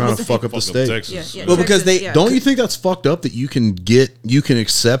 That's all Trying I'm to saying. fuck up the Fuck up state. Texas. Yeah, Well, because Texas, they- yeah. Don't you think that's fucked up that you can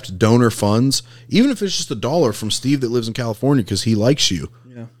accept donor funds, even if it's just $1 from Steve that lives in California because he likes you?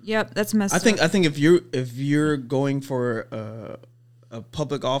 Yep, that's messed I up. think if you're going for a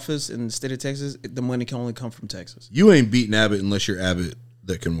public office in the state of Texas, the money can only come from Texas. You ain't beating Abbott unless you're Abbott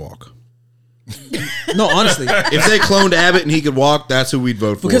that can walk. No, honestly. If they cloned Abbott and he could walk, that's who we'd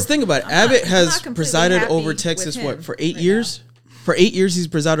vote for. Because think about it, Abbott has not completely presided happy over with Texas him for 8 right years? For 8 years he's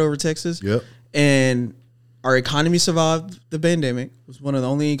presided over Texas. Yep. And our economy survived the pandemic. It was one of the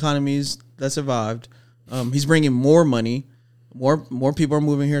only economies that survived. He's bringing more money. More people are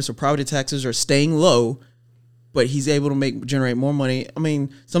moving here, so property taxes are staying low. But he's able to generate more money. I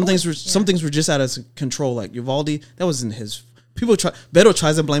mean, some things were just out of control. Like Uvalde, that wasn't his. Beto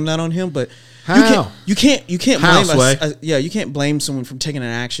tries to blame that on him, but How? you can't How, blame Sway? you can't blame someone from taking an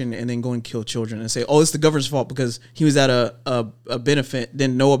action and then go and kill children and say, oh, it's the governor's fault because he was at a benefit,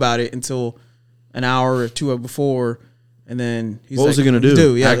 didn't know about it until an hour or two before, and then he's what was he going to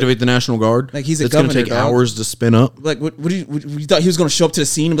do? Activate the National Guard? Like, he's a It's going to governor, take dog. hours to spin up. Like what you thought he was going to show up to the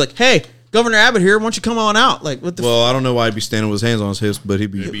scene and be like, hey, Governor Abbott here, why don't you come on out? Like what the Well, I don't know why he'd be standing with his hands on his hips, but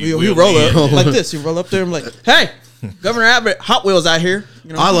he'd be. he roll up like this. He roll up there and be like, hey, Governor Abbott, Hot Wheels out here.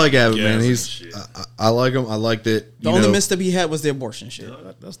 You know, I like Abbott, Yeah, man. that's He's. shit. I like him. I like that. the only misstep he had was the abortion shit.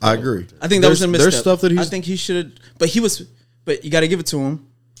 I agree. I think that was a misstep. There's stuff that he's. I think he should, but you got to give it to him.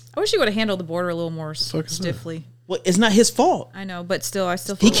 I wish he would have handled the border a little more is that? stiffly. Well, it's not his fault. I know, but still, I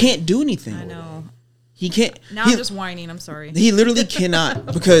still He feel can't do anything. I know. He can't. Now he, I'm just whining. I'm sorry. he literally cannot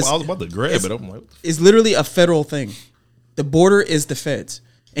because I was about to grab it. I'm like, it's literally a federal thing. The border is the feds.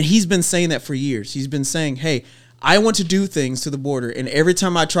 And he's been saying that for years. He's been saying, hey, I want to do things to the border. And every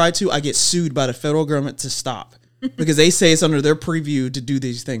time I try to, I get sued by the federal government to stop because they say it's under their preview to do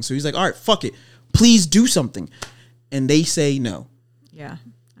these things. So he's like, all right, fuck it. Please do something. And they say no. Yeah,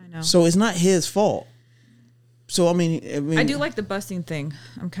 I know. So it's not his fault. So, I mean, I do like the busting thing.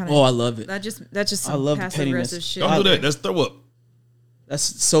 I'm kind of. Oh, I love it. That's just I some love the passive pettiness. aggressive shit. don't do that. That's throw up. That's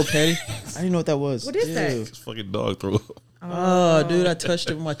so petty. I didn't know what that was. What is that? Ew. It's fucking dog throw up. Oh, dude, I touched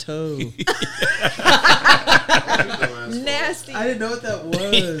it with my toe. Nasty. I didn't know what that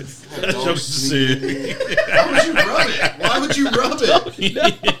was. Why would you rub it? Why would you rub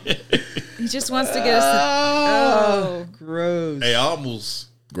it? He just wants to get us. Oh, gross. Hey, I almost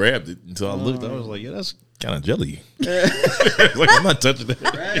grabbed it until I looked. I was like, yeah, that's kind of jelly. Like, I'm not touching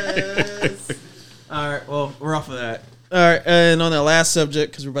that. All right, well, we're off of that. All right, and on that last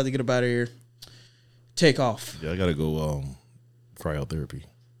subject, because we're about to get up out of here, take off. Yeah, I gotta go cryotherapy.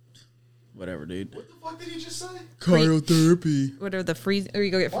 Whatever, dude. What the fuck did he just say? Cryotherapy. What are the freeze? Or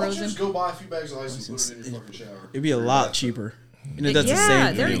you go get Why don't you frozen? just go buy a few bags of ice and put it in your fucking shower? It'd be a lot cheaper. And it does the Yeah,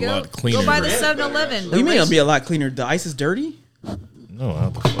 same there thing. you Be a go. lot cleaner. Go buy the Yeah. 7-Eleven. What do you mean it'll be a lot cleaner? The ice is dirty? No, how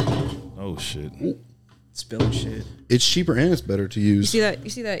the fuck? Oh shit. Spilling shit. It's cheaper and it's better to You use see that? You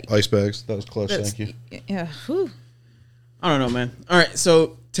see that? ice bags. That was clutch. That's- Thank you. Yeah. Whew. I don't know, man. All right,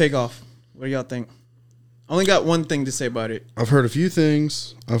 so take off. What do y'all think? Only got one thing to say about it. I've heard a few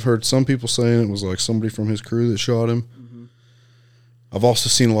things. I've heard some people saying it was like somebody from his crew that shot him. I've also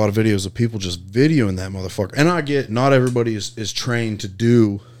seen a lot of videos of people just videoing that motherfucker. And I get not everybody is trained to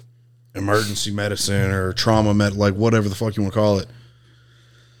do emergency medicine or trauma like whatever the fuck you want to call it.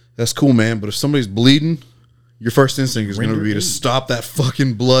 That's cool, man. But if somebody's bleeding, your first instinct is going to be to stop that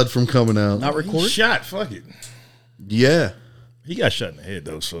fucking blood from coming out. Not record? Shot. Fuck it. Yeah. He got shot in the head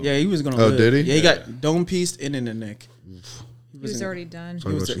though. So Yeah, he was going to Oh, live. did he? Yeah, he got dome pieced and in the neck. He was already done.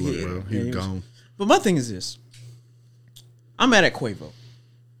 Talk about was- you look well. yeah, He he was- gone. But my thing is this. I'm mad at Quavo.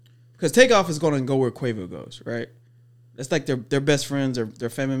 Because Takeoff is going to go where Quavo goes, right? That's like their best friends or their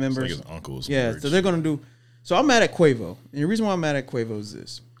family it's like members. his uncle's. Yeah, so they're going to do. So I'm mad at Quavo. And the reason why I'm mad at Quavo is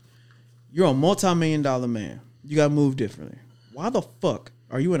this. You're a multi-million-dollar man. You got to move differently. Why the fuck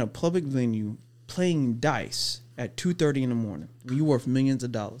are you in a public venue playing dice at 2:30 in the morning when you're worth millions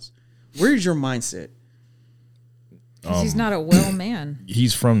of dollars? Where's your mindset? 'Cause he's not a well man.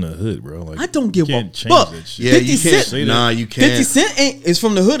 He's from the hood, bro. Like I don't give you a can't change fuck. that shit. Yeah, 50 you can't. Cent- Nah, you 50 can't. Cent is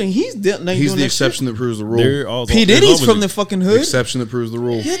from the hood, and he's doing He's the that exception that proves the rule. They're all- Shit. P there's Diddy's always from a- the fucking hood. Exception that proves the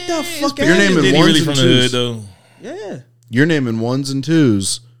rule. Get the fuck You're out naming of Diddy here. ones really and from the twos. hood though. Yeah. You're naming ones and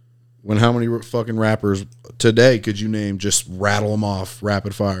twos. When how many fucking rappers today could you name? Just rattle them off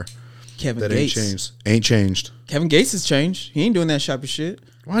rapid fire. Kevin That Gates. ain't changed. Ain't changed. Kevin Gates has changed. He ain't doing that shop of shit.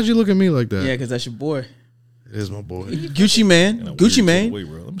 Why'd you look at me like that? Yeah, because that's your boy. It is my boy. Gucci Man. Gucci Man. Wait,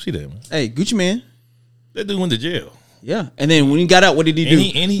 bro. Let me see that, man. Hey, Gucci Man. That dude went to jail. Yeah. And then when he got out, what did he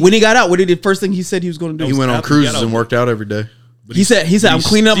do? And he- when he got out, what did the first thing he said he was going to do? He went on after he cruises got out. and worked out every day. But He said, but I'm he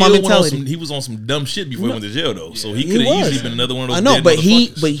cleaning up my still went on mentality. some- he was on some dumb shit before he went to jail, though. So he He could have was. easily been another one of those. I know, dead but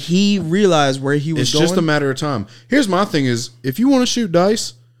motherfuckers. he realized where he was It's going. just a matter of time. Here's my thing: is if you want to shoot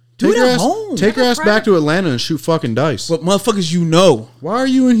dice, Do take it your at ass, home. take your Have a ass back private- to Atlanta and shoot fucking dice. But motherfuckers, you know, Why are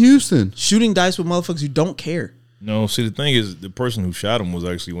you in Houston? shooting dice with motherfuckers, you don't care. No, see, the thing is, the person who shot him was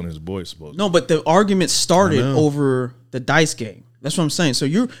actually one of his boys, supposed. No, but the argument started I know. over the dice game. That's what I'm saying. So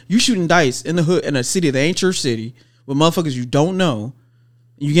you shooting dice in the hood in a city that ain't your city with motherfuckers you don't know.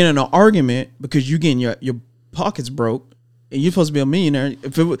 You get in an argument because you getting your pockets broke, and you're supposed to be a millionaire.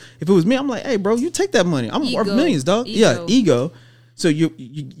 If it was me, I'm like, hey, bro, you take that money. I'm worth Ego. millions, dog. Yeah, ego. So you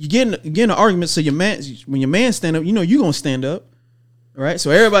get in an argument. So when your man stand up, you know you gonna stand up, right?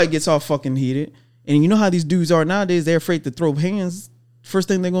 So everybody gets all fucking heated, and you know how these dudes are nowadays. They're afraid to throw hands. First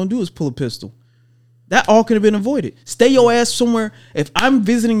thing they're gonna do is pull a pistol. That all could have been avoided. Stay your ass somewhere. If I'm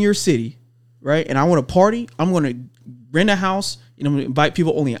visiting your city, right, and I want to party, I'm gonna rent a house. I'm gonna invite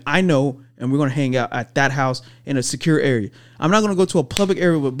people only I know, and we're gonna hang out at that house in a secure area. I'm not gonna go to a public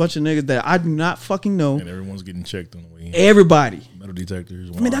area with a bunch of niggas that I do not fucking know. And everyone's getting checked on the way in. Everybody. Metal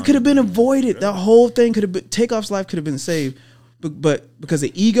detectors. I mean, that could have been avoided. That whole thing could have been Takeoff's life could have been saved, but because of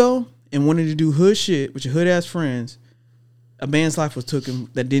ego and wanting to do hood shit with your hood ass friends, a man's life was taken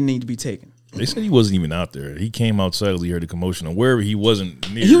that didn't need to be taken. They said he wasn't even out there. He came outside as he heard the commotion, or wherever he wasn't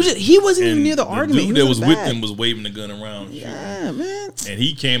near. He wasn't even And near the argument. Dude He that was was in with the back. him was waving the gun around. and shit. Yeah, man. And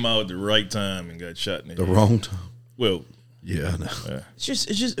he came out at the right time and got shot in the The head. wrong time. Well, Yeah, I know. It's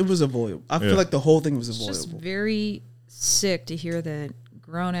just it was avoidable. I feel Yeah. like the whole thing was It's just avoidable. very sick to hear that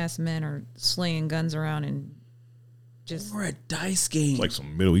grown ass men are slinging guns around and just. We're a dice game. like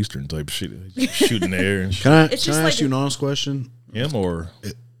some Middle Eastern type shit. Shoot in the air and shit. Can I, It's can just I like ask you an honest question? Him or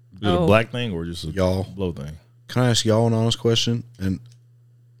is it a Oh. black thing or just a Y'all. blow thing? Can I ask y'all an honest question? And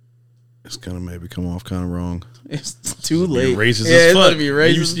it's gonna maybe come off kind of wrong. It's too late. You're racist yeah, as it's fuck. gonna be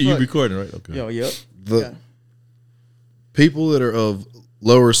racist. You as fuck. recording, right? Okay. Yo, yep. The Yeah. people that are of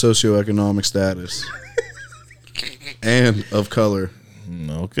lower socioeconomic status and of color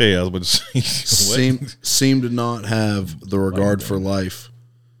Okay, I was about to say. seem to not have the regard for life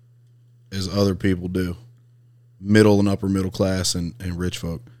as other people do. middle and upper middle class and rich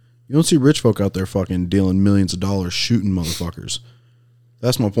folk. You don't see rich folk out there fucking dealing millions of dollars shooting motherfuckers.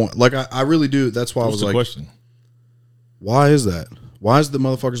 That's my point. Like, I really do. That's why I was like, question? Why is that? Why is the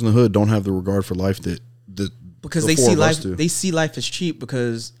motherfuckers in the hood don't have the regard for life that because the they four see of us life. do? They see life as cheap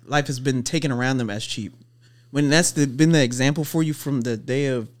because life has been taken around them as cheap. When that's been the example for you from the day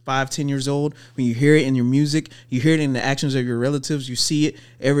of 5-10 years old, when you hear it in your music, you hear it in the actions of your relatives, you see it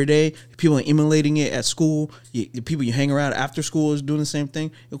every day. People are emulating it at school. The people you hang around after school is doing the same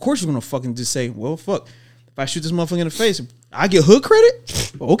thing. Of course, you're gonna fucking just say, "Well, fuck, if I shoot this motherfucker in the face, I get hood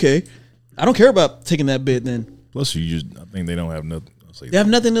credit. Okay, I don't care about taking that bit then." Plus, I think they don't have nothing. They have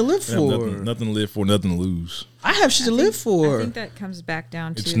nothing to live They have for. nothing to live for, nothing to lose. I have shit to live for. I think that comes back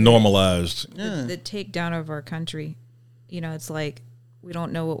down to It's normalized. the takedown of our country. You know, it's like we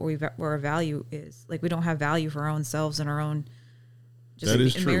don't know what our value is. Like we don't have value for our own selves and our own. Just That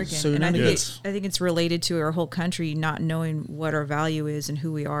is true. American. So you're and I not think, against- I think it's related to our whole country not knowing what our value is and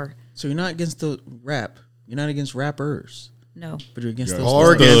who we are. So you're not against the rap. You're not against rappers, No. but you're against Yeah. those.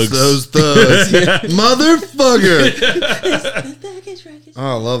 Or against those thugs. Motherfucker. Oh,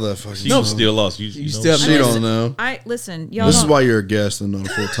 I love that fucking You song. still lost. You still have She don't know. Listen, y'all. This is don't- why you're a guest and not a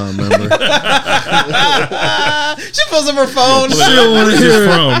full-time member. She pulls up her phone. She don't want to hear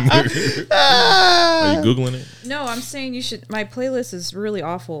from. Are you Googling it? No, I'm saying you should. My playlist is really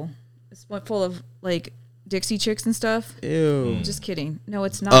awful. It's full of like Dixie Chicks and stuff. Ew. Just kidding. No,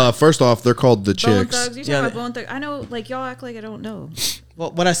 it's not. First off, they're called the Bone Chicks. Thugs. You talking Yeah, about Bone Thugs? I know. Like y'all act like I don't know.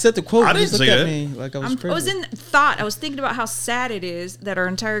 Well, when I said the quote, I you didn't just looked say at that. me like I was I crazy. was in thought. I was thinking about how sad it is that our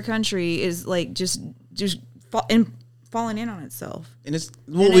entire country is like just falling in on itself. and it's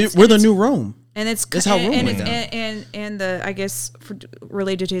it's- we're the new Rome. And it's That's how Rome and, went it's, down. and the I guess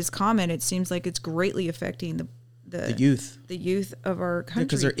related to his comment, it seems like it's greatly affecting The youth, the youth of our country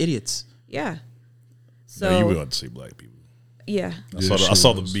because they're idiots. Yeah. No, So you will to say black people. yeah. I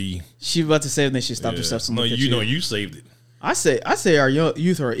saw the B. She was about to say, and then she stopped Yeah. herself. No, you know you saved it. I say our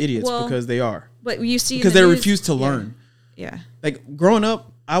youth are idiots Well, because they are, But you see in because the they news- refuse to yeah. learn. Yeah. Like growing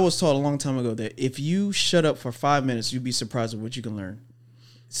up, I was taught a long time ago that if you shut up for 5 minutes, you'd be surprised at what you can learn.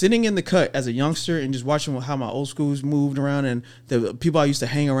 Sitting in the cut as a youngster and just watching how my old schools moved around and the people I used to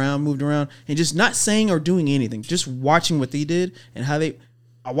hang around moved around and just not saying or doing anything, just watching what they did and how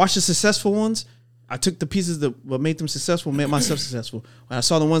I watched the successful ones. I took the pieces that what made them successful, made myself successful. When I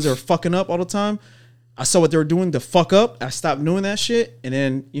saw the ones that were fucking up all the time, I saw what they were doing to fuck up. I stopped doing that shit, and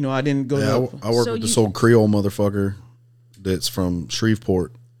then I didn't go. Yeah, to I work So with this you- old Creole motherfucker that's from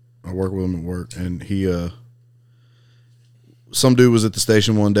Shreveport. I work with him at work, and he, some dude was at the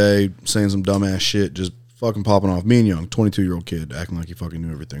station one day saying some dumbass shit, just fucking popping off. Me and Young, 22-year-old kid, acting like he fucking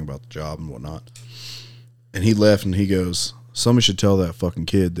knew everything about the job and whatnot. And he left, and he goes, "Somebody should tell that fucking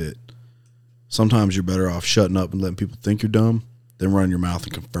kid that sometimes you're better off shutting up and letting people think you're dumb than running your mouth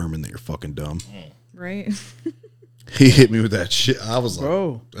and confirming that you're fucking dumb." Right. He hit me with that shit. I was like,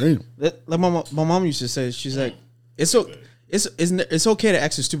 bro. damn. Like my mom used to say, she's like, it's okay to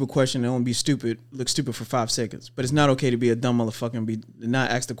ask a stupid question and only be stupid, look stupid for 5 seconds, but it's not okay to be a dumb motherfucker and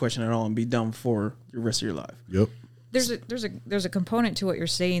not ask the question at all and be dumb for the rest of your life. Yep. There's a component to what you're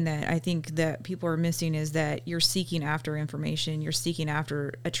saying that I think that people are missing is that you're seeking after information, you're seeking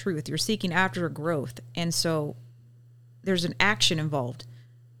after a truth, you're seeking after a growth, and so there's an action involved.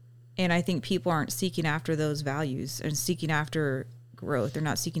 And I think people aren't seeking after those values and seeking after growth. They're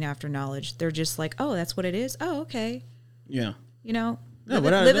not seeking after knowledge. They're just like, oh, that's what it is. Oh, okay. Yeah. Yeah,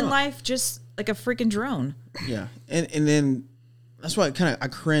 without a living doubt. life just like a freaking drone. Yeah. And then that's why I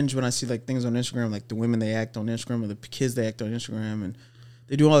cringe when I see like things on Instagram, like the women they act on Instagram or the kids they act on Instagram and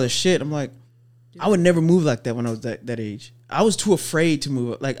they do all this shit. I'm like, I would never move like that when I was that age. I was too afraid to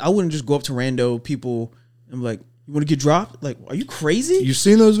move. Like I wouldn't just go up to rando people and be like, "You want to get dropped?" Like, are you crazy? You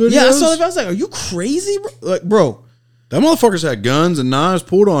seen those videos? Yeah, I saw that. I was like, "Are you crazy, bro?" Like, bro, That motherfucker's had guns and knives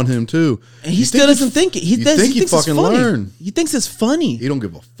pulled on him too. and he still doesn't think it. He you does. think He he'd thinks it's fucking funny. learn. He thinks it's funny He don't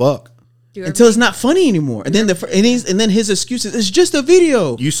give a fuck. until it's not funny anymore. And then and then his excuse is, "It's just a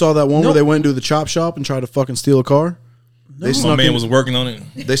video." You saw that one No. where they went into the chop shop and tried to fucking steal a car? They My snuck man in- was working on it.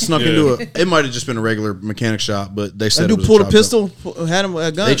 They snuck Yeah. into it might have just been a regular mechanic shop, but they said That it dude was pulled a chop shop. pistol, had him with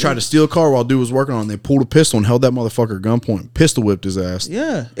a gun. They tried to steal a car while dude was working on it. They pulled a pistol and held that motherfucker at gunpoint, pistol whipped his ass.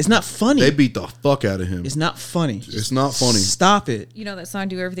 Yeah, it's not funny. They beat the fuck out of him. It's not funny. It's not funny. Stop it. You know that song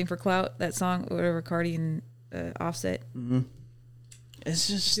 "Do Everything for Clout"? That song, whatever, Cardi and Offset. It's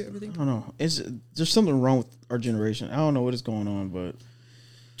just I don't know. There's something wrong with our generation. I don't know what is going on, but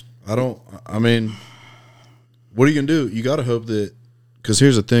I mean, what are you going to do? You got to hope that, because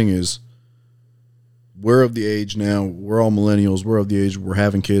here's the thing is, we're of the age now, we're all millennials, we're of the age we're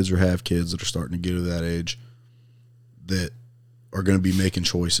having kids or have kids that are starting to get to that age. that are going to be making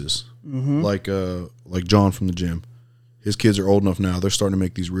choices. Like John from the gym. His kids are old enough now. They're starting to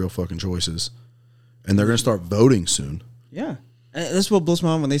make these real fucking choices. And they're going to start voting soon. Yeah. And that's what blows my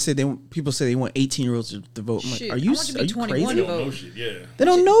mind when they say people say they want 18-year-olds to vote. I'm like, Shit, are you, I want to be 21 crazy? to vote. No shit, yeah. They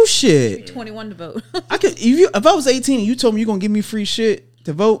don't know shit. 21 to vote. I could if I was 18 and you told me you're gonna give me free shit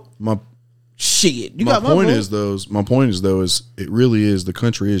to vote. Shit, you got my point vote. My point is it really is, the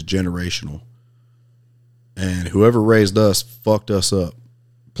country is generational. And whoever raised us fucked us up.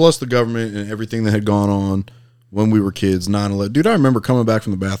 Plus the government and everything that had gone on when we were kids, 9/11. Dude, I remember coming back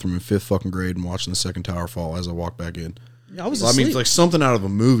from the bathroom in 5th fucking grade and watching the second tower fall as I walked back in. Yeah, I was I mean, asleep. it's like something out of a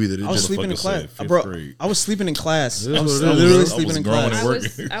movie that it I was just sleeping in motherfucker class. said fifth Bro, grade. I was sleeping in class. It is I was what it is. literally I sleeping was in growing class. and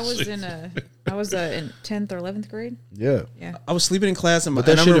working. I was in 10th or 11th grade. Yeah. Yeah. I was sleeping in class, and But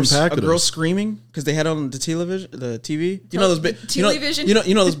I that remember shit impacted a girl us. screaming because they had on the TV. You know those big Television? You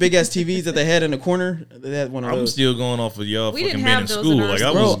know those big ass TVs that they had in the corner. They had one of I'm those. still going off of y'all We fucking didn't being have in those school. in our Like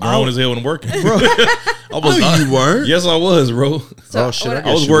I school. was grown as hell and working. Bro, I was No, you weren't. Yes, I was, bro. So Oh, shit, what-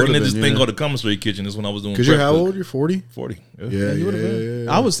 I was you working would've at this been, thing yeah. called the Common Street Kitchen. Is when I was doing. Because you're how prep old? You're 40? 40. Yeah.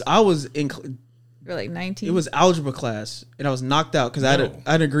 I was in. You're like 19. It was algebra class, and I was knocked out because I had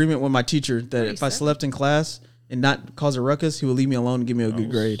an agreement with my teacher that if I 37? slept in class and not cause a ruckus, he would leave me alone and give me a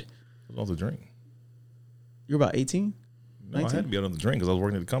good grade. I was off the drink. You were about 18? No, I had to be out on the drink because I was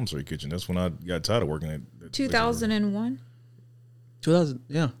working at the Common Street Kitchen. That's when I got tired of working at. 2001. 2000,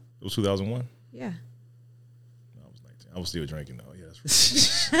 yeah. It was 2001. Yeah. I was 19. I was still drinking though. Yeah,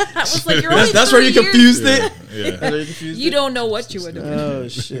 that's right. I was like, you're only That's where you 3 years. confused it. Yeah. You don't know what you would have done. Oh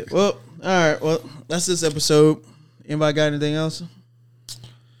shit. Well, all right. Well, that's this episode. Anybody got anything else?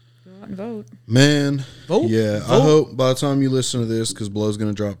 Go out and vote. Man. Vote. Yeah. Vote. I hope by the time you listen to this, because Blow's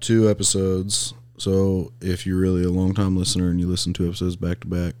going to drop 2 episodes. So if you're really a long time listener and you listen to episodes back to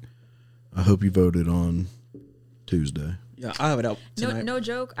back, I hope you voted on Tuesday. Yeah, I have it out tonight. No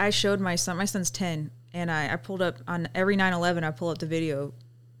joke. I showed my son. My son's 10, and I pulled up on every 9/11. I pull up the video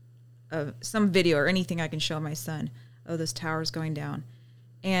of some video or anything I can show my son. Oh, this tower's going down,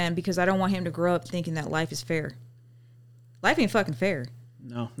 and because I don't want him to grow up thinking that life is fair. Life ain't fucking fair.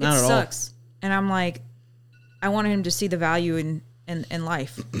 No, not It at all. sucks. And I'm like, I want him to see the value in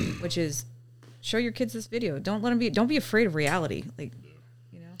life, which is show your kids this video. Don't be afraid of reality. Like,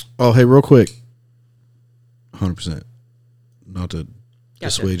 you know. Oh, hey, real quick. 100%. Not to Gotcha.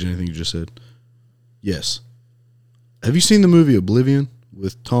 dissuade anything you just said. Yes. Have you seen the movie Oblivion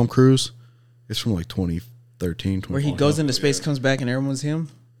with Tom Cruise? It's from like 2013, Where he goes into space, comes back, and everyone's him.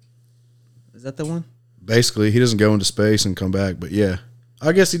 Is that the one? Basically, he doesn't go into space and come back, but yeah.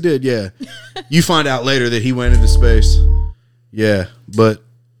 I guess he did, yeah. You find out later that he went into space. Yeah, but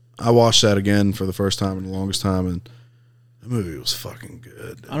I watched that again for the first time in the longest time, and the movie was fucking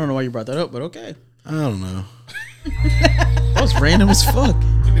good. I don't know why you brought that up, but okay. I don't know. That was random as fuck.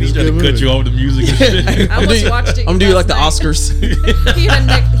 He's trying to cut you off with the music and shit. I almost watched it. I'm gonna do you like the last night. Oscars. He had Hey,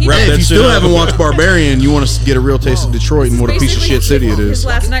 that if you shit still up. haven't watched Barbarian, you want to get a real taste of Detroit and what a piece of shit city it His is.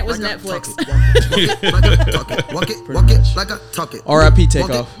 last night was Netflix. Walk it like I talk it. R.I.P.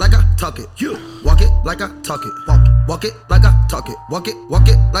 Takeoff. Walk it like I talk it. You walk it like I talk it. Walk it like I talk it. Walk it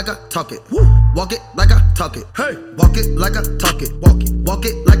like I talk it. Woo. Walk it like I talk it. Hey, walk it like I talk it. Walk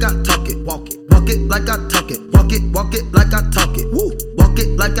it like I talk it. Walk it like I talk it. Walk it like I talk it. Woo. Walk it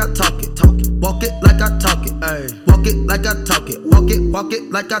like I talk it. Walk it like I talk it. Hey, walk it like I talk it. Walk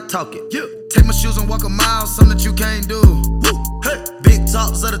it like I talk it. Yeah. Take my shoes and walk a mile, something that you can't do. Woo. Hey, big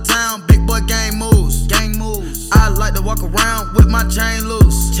talks of the town, big boy gang moves. Gang moves. I like to walk around with my chain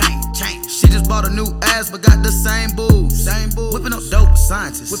loose. Chain. She just bought a new ass, but got the same boobs. Whipping up dope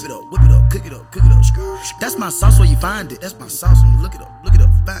scientists. Whip it up, cook it up. That's my sauce where you find it. That's my sauce when you look it up,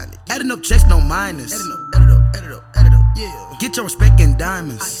 find it. Adding up checks, no minus. Add it up, yeah. Get your respect in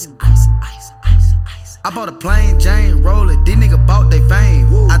diamonds. Ice. I bought a plain Jane, roll it. These niggas bought they fame.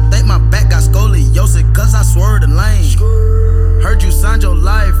 I think my back got scoliosis, cause I swerved the lane. Heard you signed your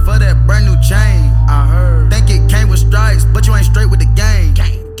life for that brand new chain. I heard. Think it came with stripes, but you ain't straight with the game.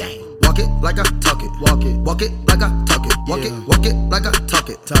 Walk it like I talk it. Walk it like I talk it. Walk it like I talk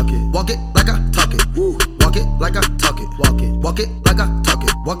it. Walk it like I talk it. Woo. Walk it like I talk it. Walk it like I talk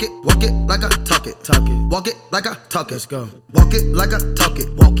it. Walk it like I talk it. Walk it like I talk it. Let's go. Walk it like I talk it.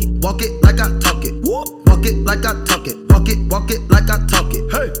 Walk it like I talk it. Woo. Walk it like I talk it. Walk it like I talk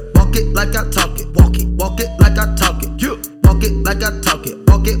it. Hey. Walk it like I talk it. Walk it like I talk it. You. Walk it like I talk it.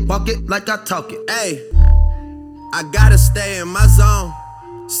 Walk it like I talk it. Hey, I gotta stay in my zone.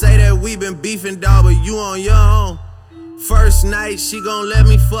 Say that we been beefing, dawg, but you on your own. First night, she gon' let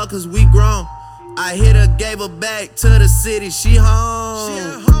me fuck cause we grown. I hit her, gave her back to the city, she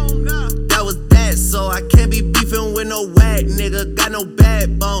home. That was that so I can't be beefing with no whack nigga. Got no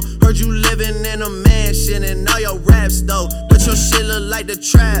backbone. Heard you living in a mansion and all your raps though. But your shit look like the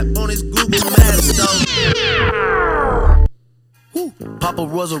trap on his Google Maps though. Papa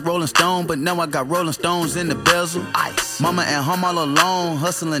was a Rolling Stone, but now I got Rolling Stones in the bezel. Ice. Mama at home all alone,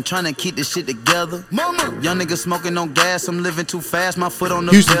 hustling, trying to keep this shit together. Mama. Young nigga smoking on gas, I'm living too fast, my foot on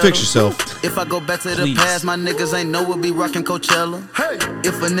the Houston, pedal. fix yourself. If I go back to the Please. past, my niggas ain't know we'll be rocking Coachella. Hey.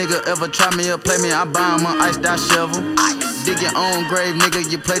 If a nigga ever try me or play me, I buy him an iced out shovel. Ice. Dig your own grave, nigga,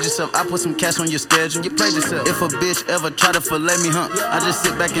 you played yourself. I put some cash on your schedule. You played yourself. If a bitch ever try to fillet me, I just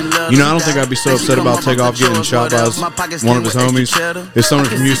sit back and love. You know, I don't think I'd be so upset about Takeoff getting shot by one of his homies. If someone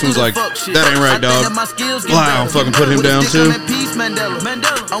from Houston was like, that ain't right, dog. Wow, fucking put him down too.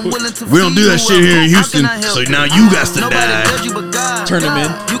 We don't do that shit here in Houston, so now you got to die. Turn him in.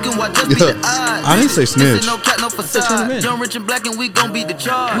 I didn't say snitch. turn him in. Young, rich, and black, and we gon' beat the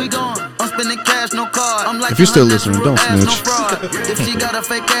charge. We gon' I'm spending cash, no card. I'm like, If you're still listening, don't snitch. If she got a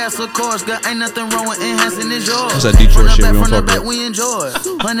fake ass, of course, girl, ain't nothing wrong with enhancing his yours. That's that Detroit shit we don't From the fuck back, with. we enjoy.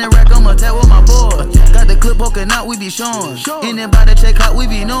 100 rack, I'm a tap with my boy. Got the clip poking out, we be showing. In and by the check out, we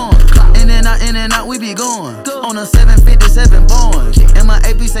be knowing. In and out, we be going. On a 757 Boeing. And my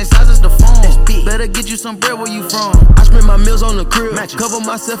AP same size as the phone. Better get you some bread, where you from? I spend my meals on the crib. Cover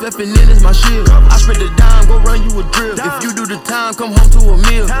myself, F&N is my shield. I spend the dime, go run you a drill. If you do the time, come home to a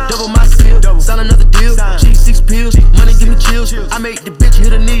meal. Double my seal, sign another deal. Cheese 6 pills, money give me chills. I make the bitch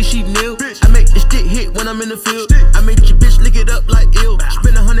hit her knee, she kneel. I make the stick hit when I'm in the field. I make your bitch lick it up like ill.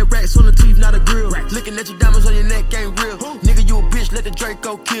 Spend 100 racks on the teeth, not a grill. Looking at your diamonds on your neck ain't real. Nigga, you a bitch, let the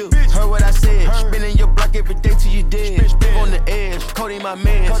Draco kill. Heard what I said, spinning your block every day till you dead. Big on the edge, Cody my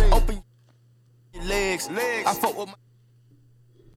mans. Open your legs. I fuck with my